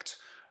reflect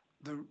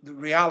the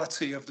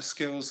reality of the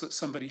skills that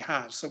somebody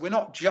has. So we're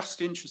not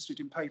just interested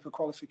in paper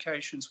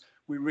qualifications,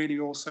 we're really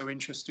also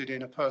interested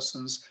in a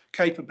person's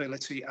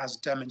capability as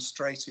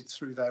demonstrated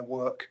through their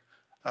work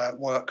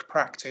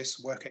practice,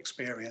 work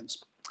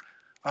experience.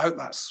 I hope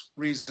that's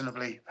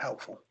reasonably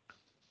helpful.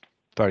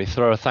 Very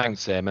thorough,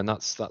 thanks, Eamon.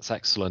 That's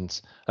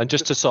excellent. And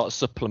just to sort of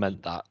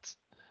supplement that,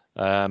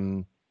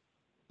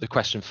 the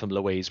question from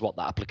Louise, what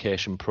the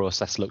application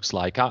process looks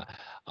like.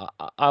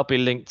 I'll be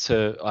linked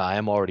to, I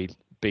am already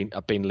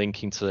I've been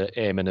linking to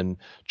Eamon and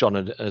John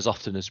as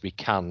often as we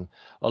can,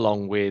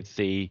 along with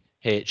the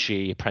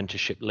HE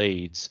apprenticeship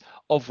leads,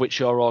 of which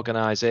your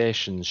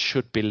organisations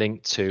should be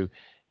linked to.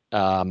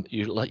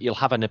 You'll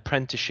have an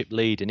apprenticeship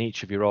lead in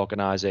each of your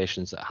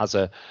organisations that has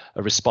a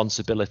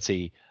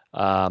responsibility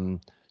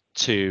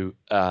to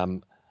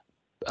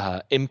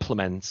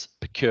implement,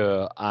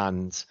 procure,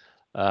 and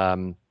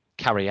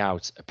carry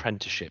out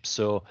apprenticeships.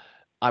 So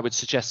I would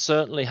suggest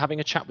certainly having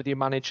a chat with your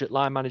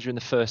line manager in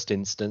the first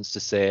instance to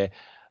say,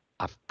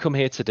 I've come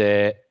here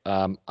today,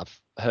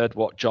 I've heard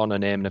what John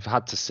and Eamon have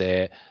had to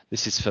say,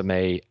 this is for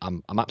me,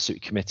 I'm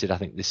absolutely committed, I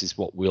think this is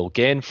what we'll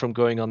gain from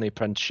going on the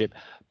apprenticeship,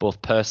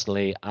 both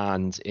personally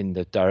and in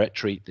the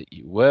directorate that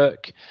you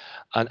work,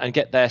 and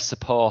get their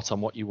support on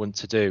what you want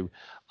to do,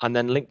 and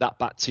then link that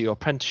back to your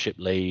apprenticeship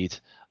lead,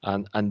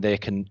 and they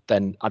can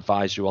then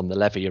advise you on the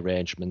levy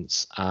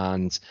arrangements.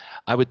 And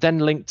I would then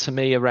link to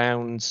me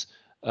around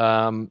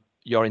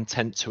your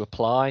intent to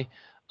apply,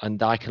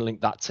 and I can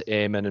link that to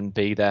Eamon and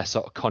be their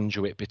sort of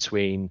conduit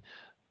between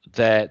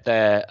their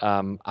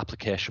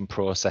application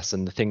process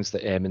and the things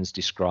that Eamon's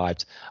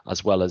described,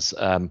 as well as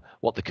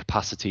what the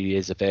capacity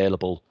is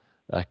available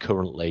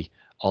currently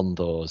on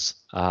those.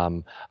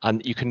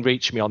 And you can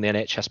reach me on the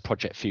NHS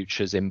Project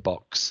Futures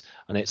inbox,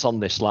 and it's on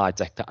this slide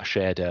deck that I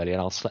shared earlier,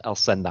 and I'll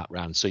send that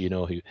round so you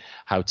know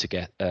how to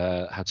get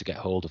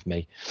hold of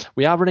me.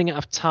 We are running out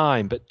of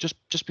time, but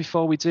just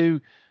before we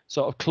do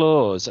sort of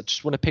close, I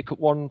just want to pick up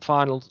one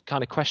final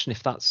kind of question,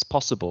 if that's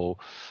possible.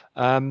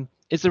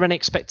 Is there any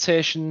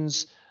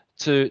expectations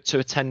to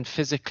attend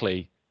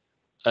physically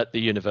at the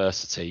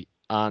university?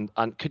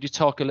 And could you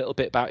talk a little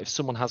bit about, if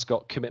someone has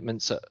got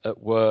commitments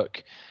at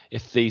work,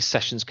 if these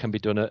sessions can be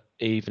done at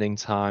evening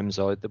times,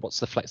 or what's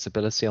the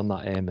flexibility on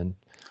that, Eamon,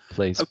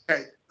 please?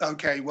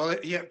 Okay. Well,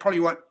 it probably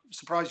won't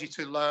surprise you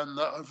to learn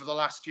that over the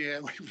last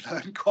year we've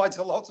learned quite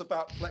a lot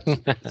about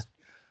flexibility.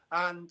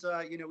 And,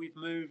 we've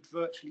moved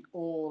virtually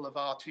all of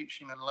our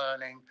teaching and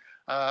learning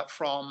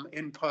from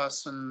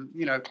in-person,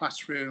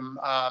 classroom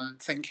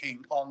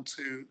thinking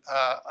onto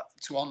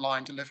to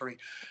online delivery.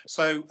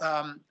 So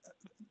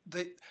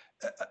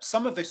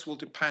some of this will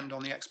depend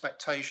on the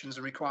expectations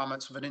and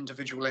requirements of an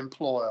individual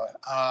employer.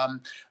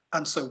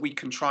 And so we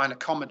can try and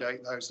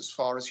accommodate those as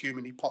far as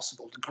humanly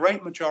possible. The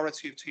great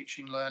majority of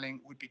teaching and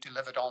learning would be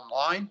delivered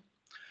online.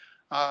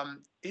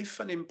 If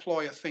an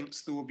employer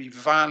thinks there will be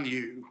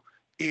value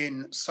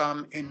in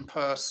some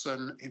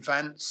in-person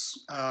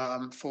events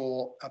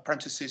for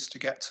apprentices to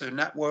get to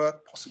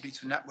network, possibly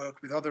to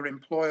network with other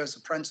employers'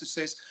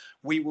 apprentices,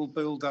 we will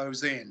build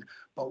those in.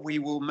 But we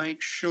will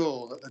make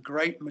sure that the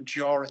great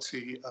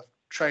majority of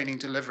training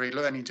delivery,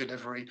 learning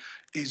delivery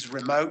is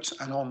remote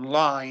and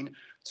online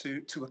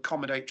to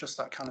accommodate just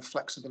that kind of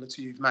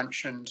flexibility you've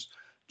mentioned,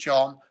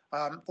 John.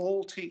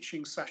 All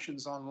teaching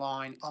sessions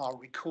online are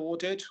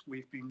recorded.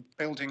 We've been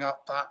building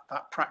up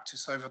that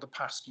practice over the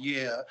past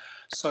year.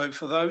 So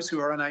for those who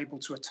are unable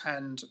to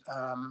attend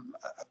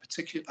a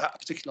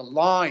particular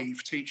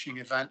live teaching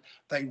event,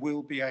 they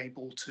will be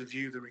able to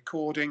view the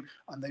recording,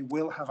 and they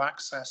will have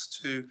access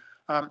to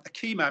a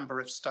key member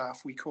of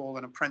staff we call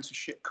an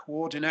apprenticeship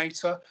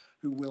coordinator,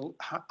 who will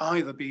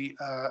either be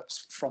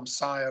from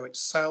SIO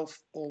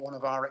itself or one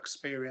of our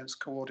experienced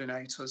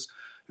coordinators,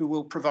 who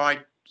will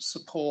provide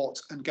support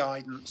and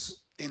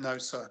guidance in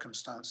those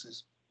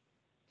circumstances.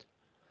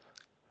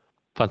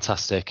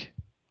 Fantastic.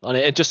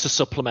 And just to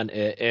supplement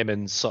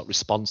Eamon's sort of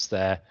response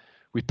there,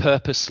 we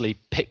purposely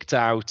picked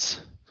out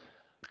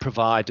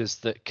providers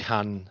that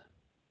can,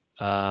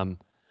 are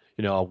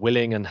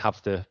willing and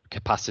have the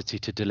capacity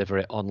to deliver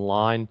it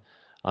online,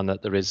 and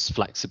that there is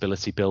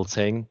flexibility built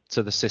in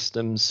to the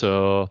system.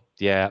 So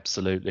yeah,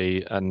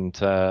 absolutely. And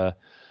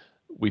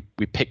we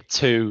picked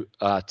two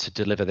to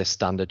deliver this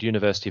standard,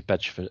 University of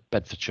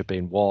Bedfordshire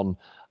being one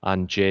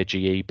and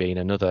JGE being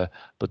another.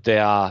 But they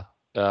are,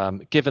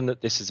 given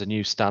that this is a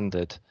new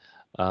standard,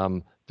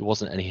 there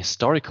wasn't any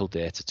historical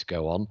data to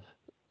go on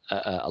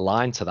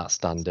aligned to that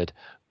standard,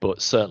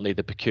 but certainly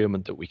the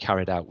procurement that we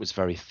carried out was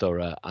very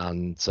thorough,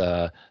 and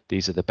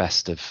these are the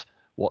best of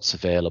what's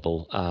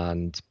available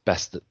and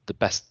the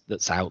best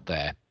that's out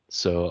there.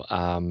 So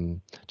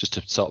just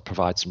to sort of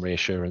provide some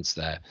reassurance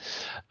there.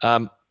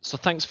 So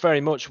thanks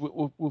very much.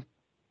 We'll,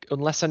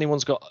 unless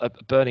anyone's got a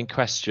burning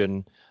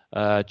question,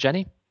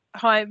 Jenny?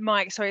 Hi,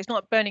 Mike. Sorry, it's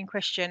not a burning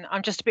question.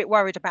 I'm just a bit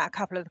worried about a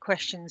couple of the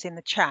questions in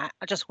the chat.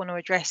 I just want to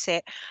address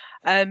it.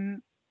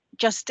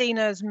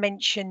 Justina's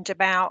mentioned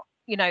about,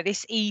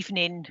 this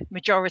evening,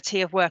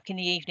 majority of work in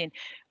the evening.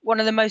 One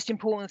of the most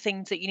important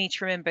things that you need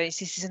to remember is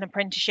this is an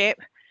apprenticeship.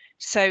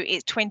 So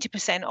it's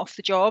 20% off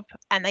the job,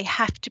 and they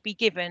have to be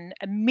given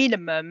a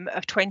minimum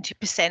of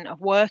 20%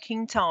 of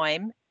working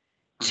time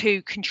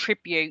to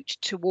contribute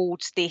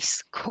towards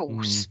this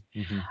course.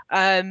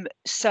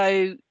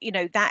 So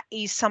that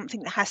is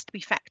something that has to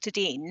be factored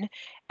in.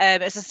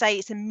 As I say,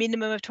 it's a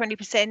minimum of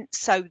 20%,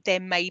 so there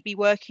may be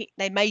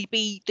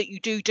that you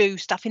do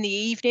stuff in the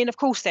evening. Of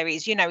course there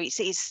is.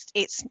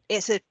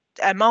 It's a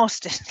a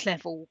master's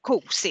level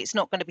course. It's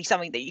not going to be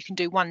something that you can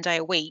do one day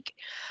a week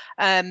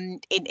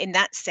in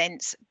that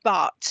sense,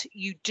 but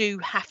you do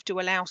have to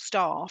allow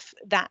staff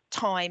that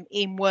time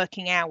in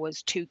working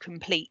hours to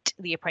complete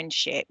the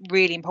apprenticeship.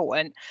 Really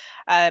important.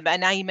 And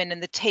Eamon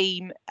and the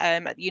team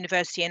at the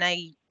university and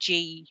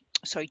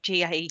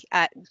JGA,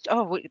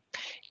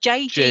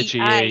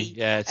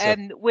 yeah,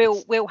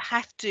 will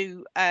have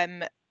to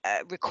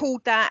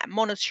record that and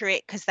monitor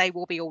it, because they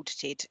will be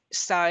audited.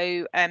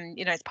 So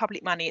it's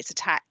public money, it's a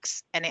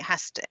tax, and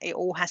it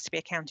all has to be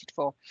accounted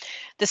for.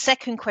 The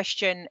second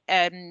question,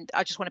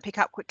 I just want to pick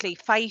up quickly.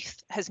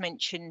 Faith has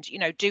mentioned,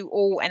 do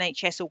all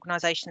NHS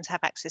organisations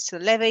have access to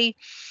the levy?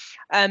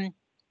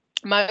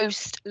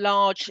 Most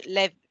large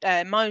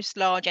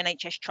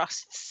NHS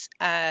trusts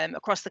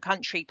across the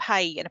country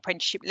pay an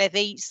apprenticeship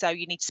levy, so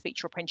you need to speak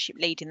to your apprenticeship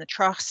lead in the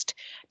trust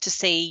to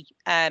see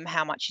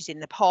how much is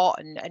in the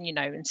pot,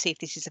 and see if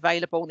this is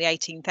available, the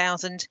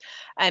 18,000.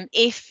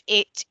 If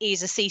it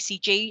is a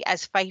CCG,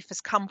 as Faith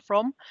has come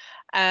from,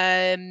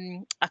 I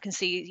can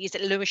see, is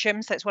it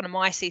Lewisham? So it's one of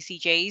my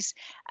CCGs.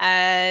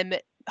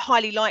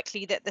 Highly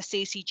likely that the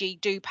CCG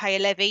do pay a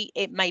levy.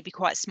 It may be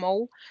quite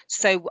small,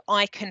 so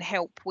I can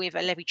help with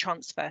a levy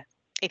transfer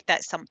if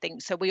that's something.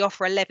 So we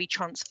offer a levy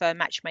transfer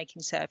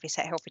matchmaking service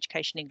at Health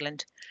Education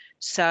England.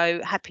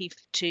 So happy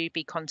to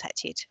be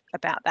contacted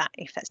about that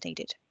if that's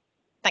needed.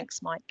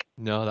 Thanks, Mike.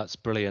 No, that's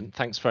brilliant.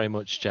 Thanks very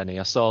much, Jenny.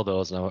 I saw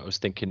those and I was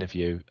thinking of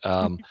you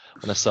when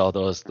I saw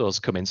those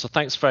come in. So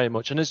thanks very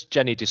much. And as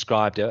Jenny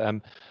described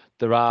it,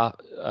 there are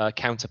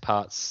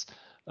counterparts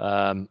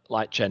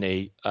like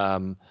Jenny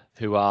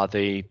who are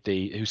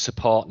who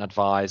support and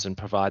advise and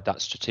provide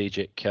that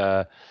strategic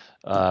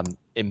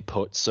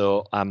input.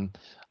 So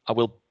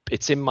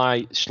it's in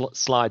my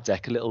slide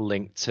deck, a little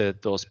link to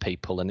those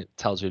people, and it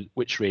tells you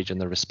which region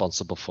they're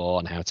responsible for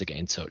and how to get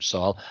in touch.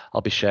 So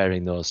I'll be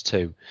sharing those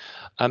too.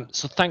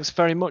 So thanks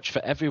very much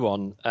for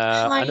everyone.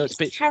 Hi, I know it's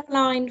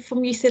Caroline from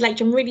UCLH.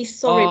 I'm really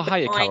sorry, but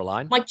hiya,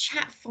 Caroline. My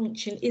chat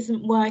function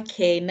isn't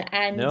working,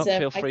 and no,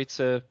 feel free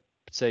to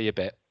say your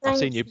bit. I've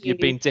seen you. You've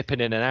been dipping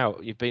in and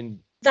out.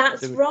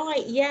 That's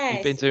right. Yes,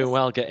 you've been doing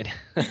well getting.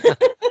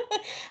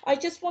 I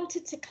just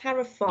wanted to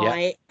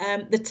clarify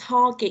the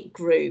target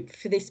group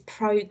for this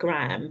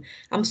programme.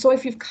 I'm sorry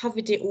if you've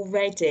covered it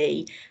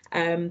already,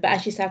 but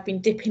as you said, I've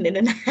been dipping in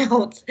and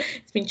out.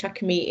 It's been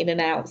chucking me in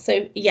and out.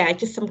 So yeah,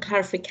 just some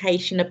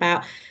clarification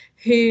about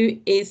who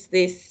is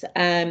this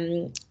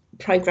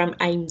programme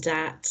aimed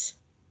at.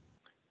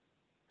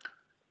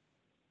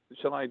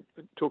 Shall I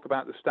talk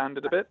about the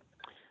standard a bit?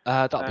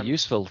 That'd be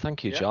useful.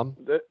 Thank you, John.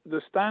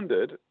 The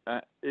standard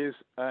is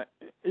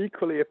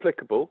equally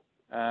applicable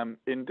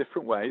in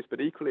different ways,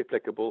 but equally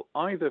applicable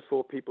either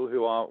for people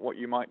who are what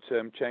you might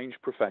term change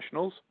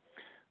professionals,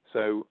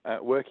 so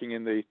working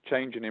in the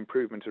change and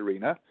improvement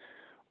arena,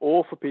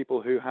 or for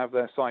people who have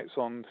their sights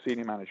on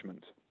senior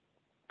management.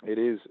 It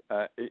is,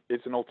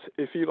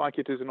 if you like,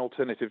 it is an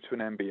alternative to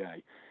an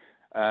MBA,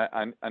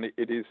 and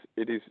it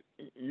is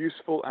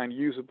useful and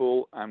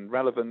usable and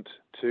relevant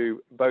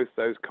to both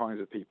those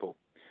kinds of people.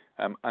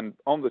 And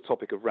on the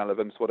topic of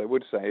relevance, what I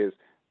would say is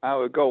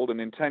our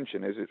golden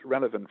intention is it's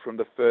relevant from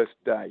the first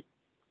day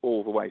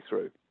all the way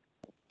through.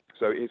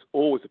 So it's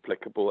always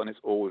applicable and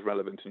it's always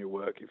relevant in your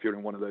work if you're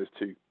in one of those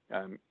two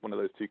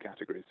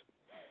categories.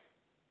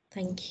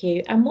 Thank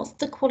you. And what's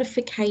the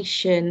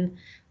qualification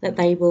that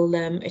they will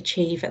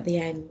achieve at the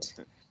end?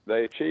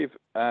 They achieve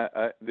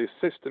the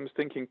Systems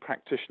Thinking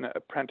Practitioner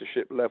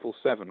Apprenticeship Level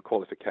 7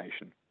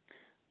 qualification.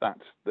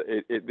 That's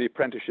the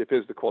apprenticeship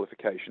is the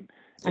qualification.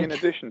 Okay. In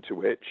addition to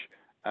which,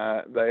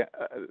 the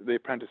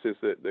apprentices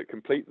that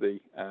complete the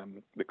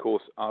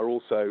course are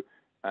also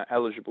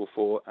eligible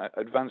for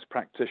advanced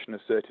practitioner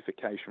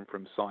certification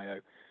from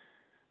SIO.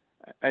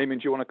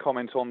 Eamon, do you want to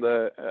comment on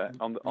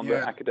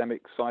the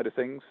academic side of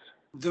things?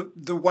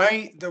 The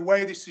way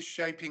this is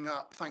shaping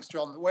up, thanks,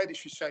 John. The way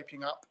this is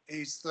shaping up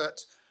is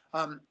that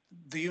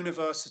the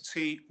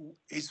university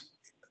is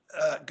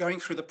going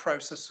through the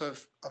process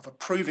of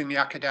approving the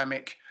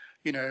academic,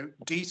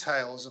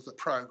 details of the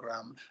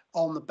programme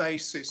on the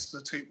basis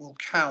that it will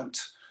count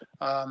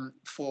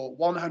for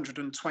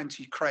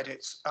 120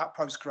 credits at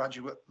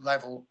postgraduate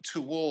level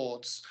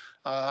towards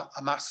a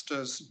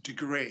master's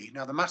degree.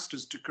 Now, the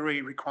master's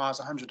degree requires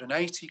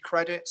 180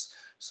 credits,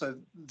 so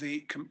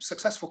the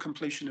successful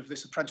completion of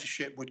this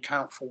apprenticeship would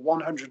count for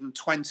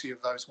 120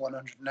 of those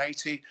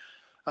 180.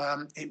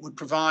 It would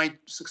provide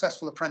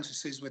successful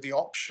apprentices with the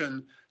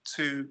option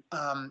to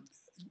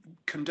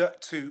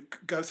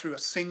go through a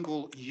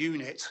single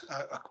unit,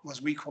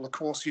 as we call a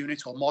course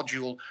unit or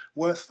module,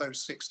 worth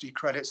those 60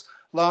 credits,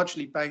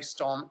 largely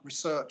based on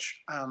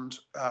research and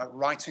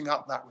writing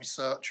up that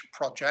research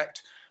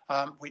project,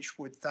 which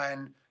would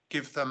then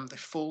give them the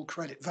full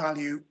credit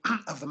value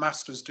of the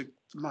master's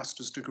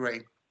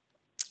degree.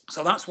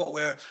 So that's what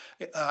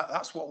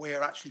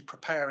we're actually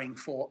preparing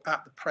for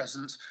at the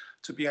present,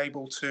 to be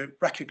able to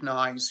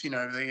recognise,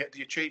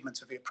 the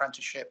achievement of the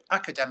apprenticeship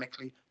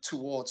academically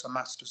towards a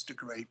master's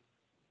degree.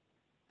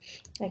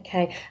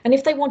 Okay, and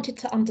if they wanted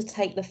to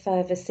undertake the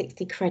further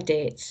 60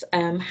 credits,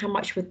 how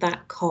much would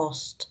that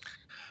cost?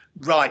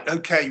 Right.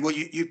 Okay. Well,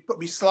 you put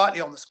me slightly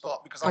on the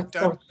spot because I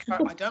Sorry.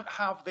 don't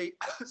have the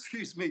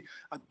excuse me.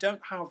 I don't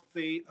have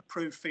the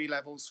approved fee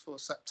levels for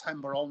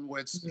September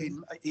onwards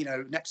in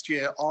next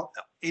year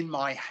in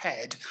my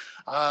head.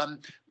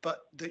 But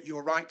that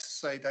you're right to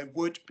say there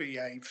would be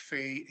a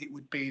fee. It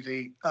would be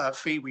the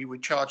fee we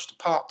would charge to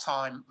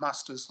part-time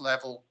master's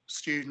level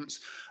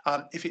students.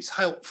 If it's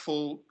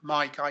helpful,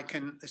 Mike, I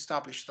can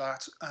establish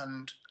that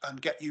and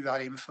get you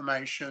that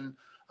information.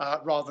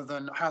 Rather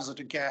than hazard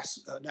a guess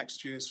at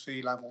next year's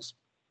fee levels.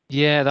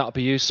 Yeah, that'll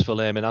be useful,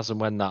 Eamon, as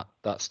and when that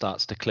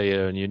starts to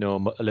clear and you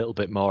know a little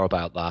bit more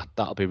about that.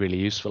 That'll be really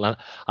useful. And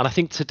I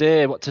think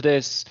what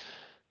today's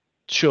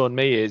shown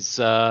me is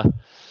that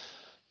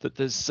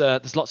there's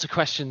lots of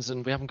questions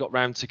and we haven't got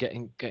round to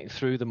getting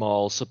through them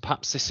all. So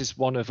perhaps this is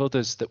one of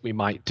others that we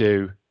might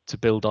do to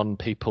build on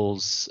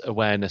people's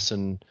awareness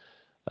and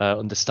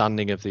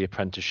understanding of the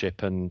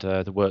apprenticeship and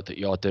the work that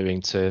you're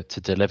doing to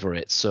deliver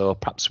it. So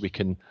perhaps we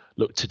can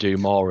look to do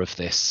more of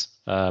this,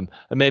 and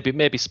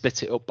maybe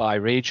split it up by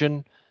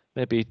region.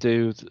 Maybe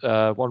do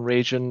one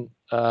region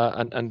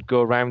and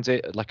go around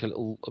it like a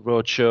little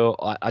road show.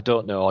 I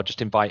don't know. I'll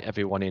just invite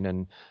everyone in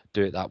and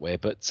do it that way.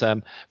 But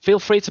feel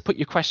free to put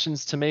your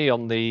questions to me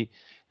in the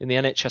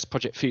NHS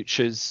Project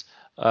Futures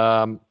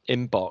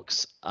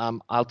inbox.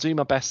 I'll do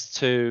my best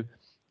to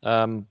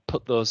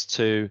put those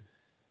to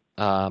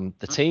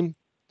the team,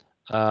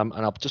 and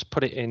I'll just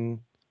put it in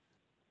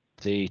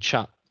the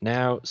chat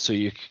now so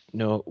you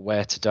know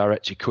where to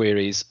direct your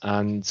queries,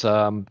 and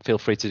feel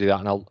free to do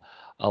that, and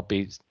I'll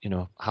be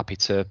happy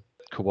to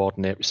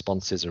coordinate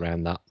responses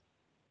around that.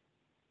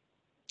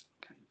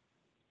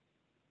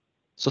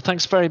 So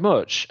thanks very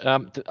much.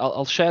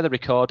 I'll share the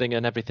recording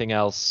and everything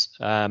else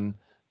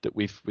that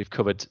we've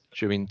covered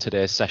during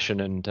today's session,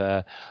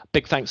 and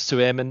big thanks to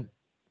Eamon,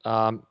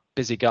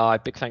 busy guy.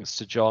 Big thanks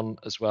to John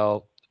as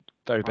well.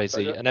 Very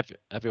busy, and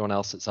everyone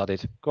else that's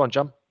added. Go on,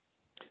 John.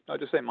 I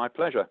just say my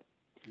pleasure.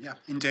 Yeah,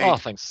 indeed. Oh,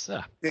 thanks.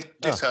 Yeah.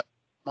 Ditto.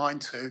 Mine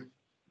too.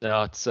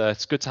 No,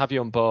 it's good to have you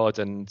on board,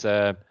 and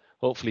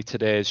hopefully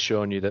today has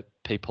shown you that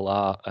people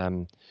are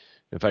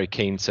very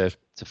keen to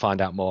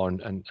find out more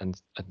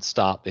and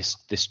start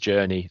this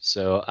journey.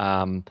 So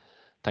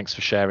thanks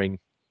for sharing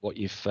what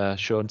you've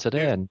shown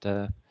today, and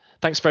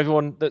thanks for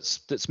everyone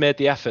that's made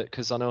the effort,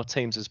 because I know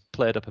Teams has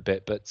played up a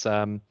bit, but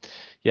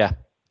yeah.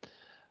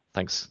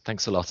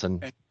 Thanks a lot,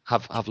 and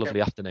have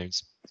lovely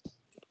afternoons.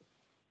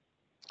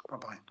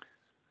 Bye-bye.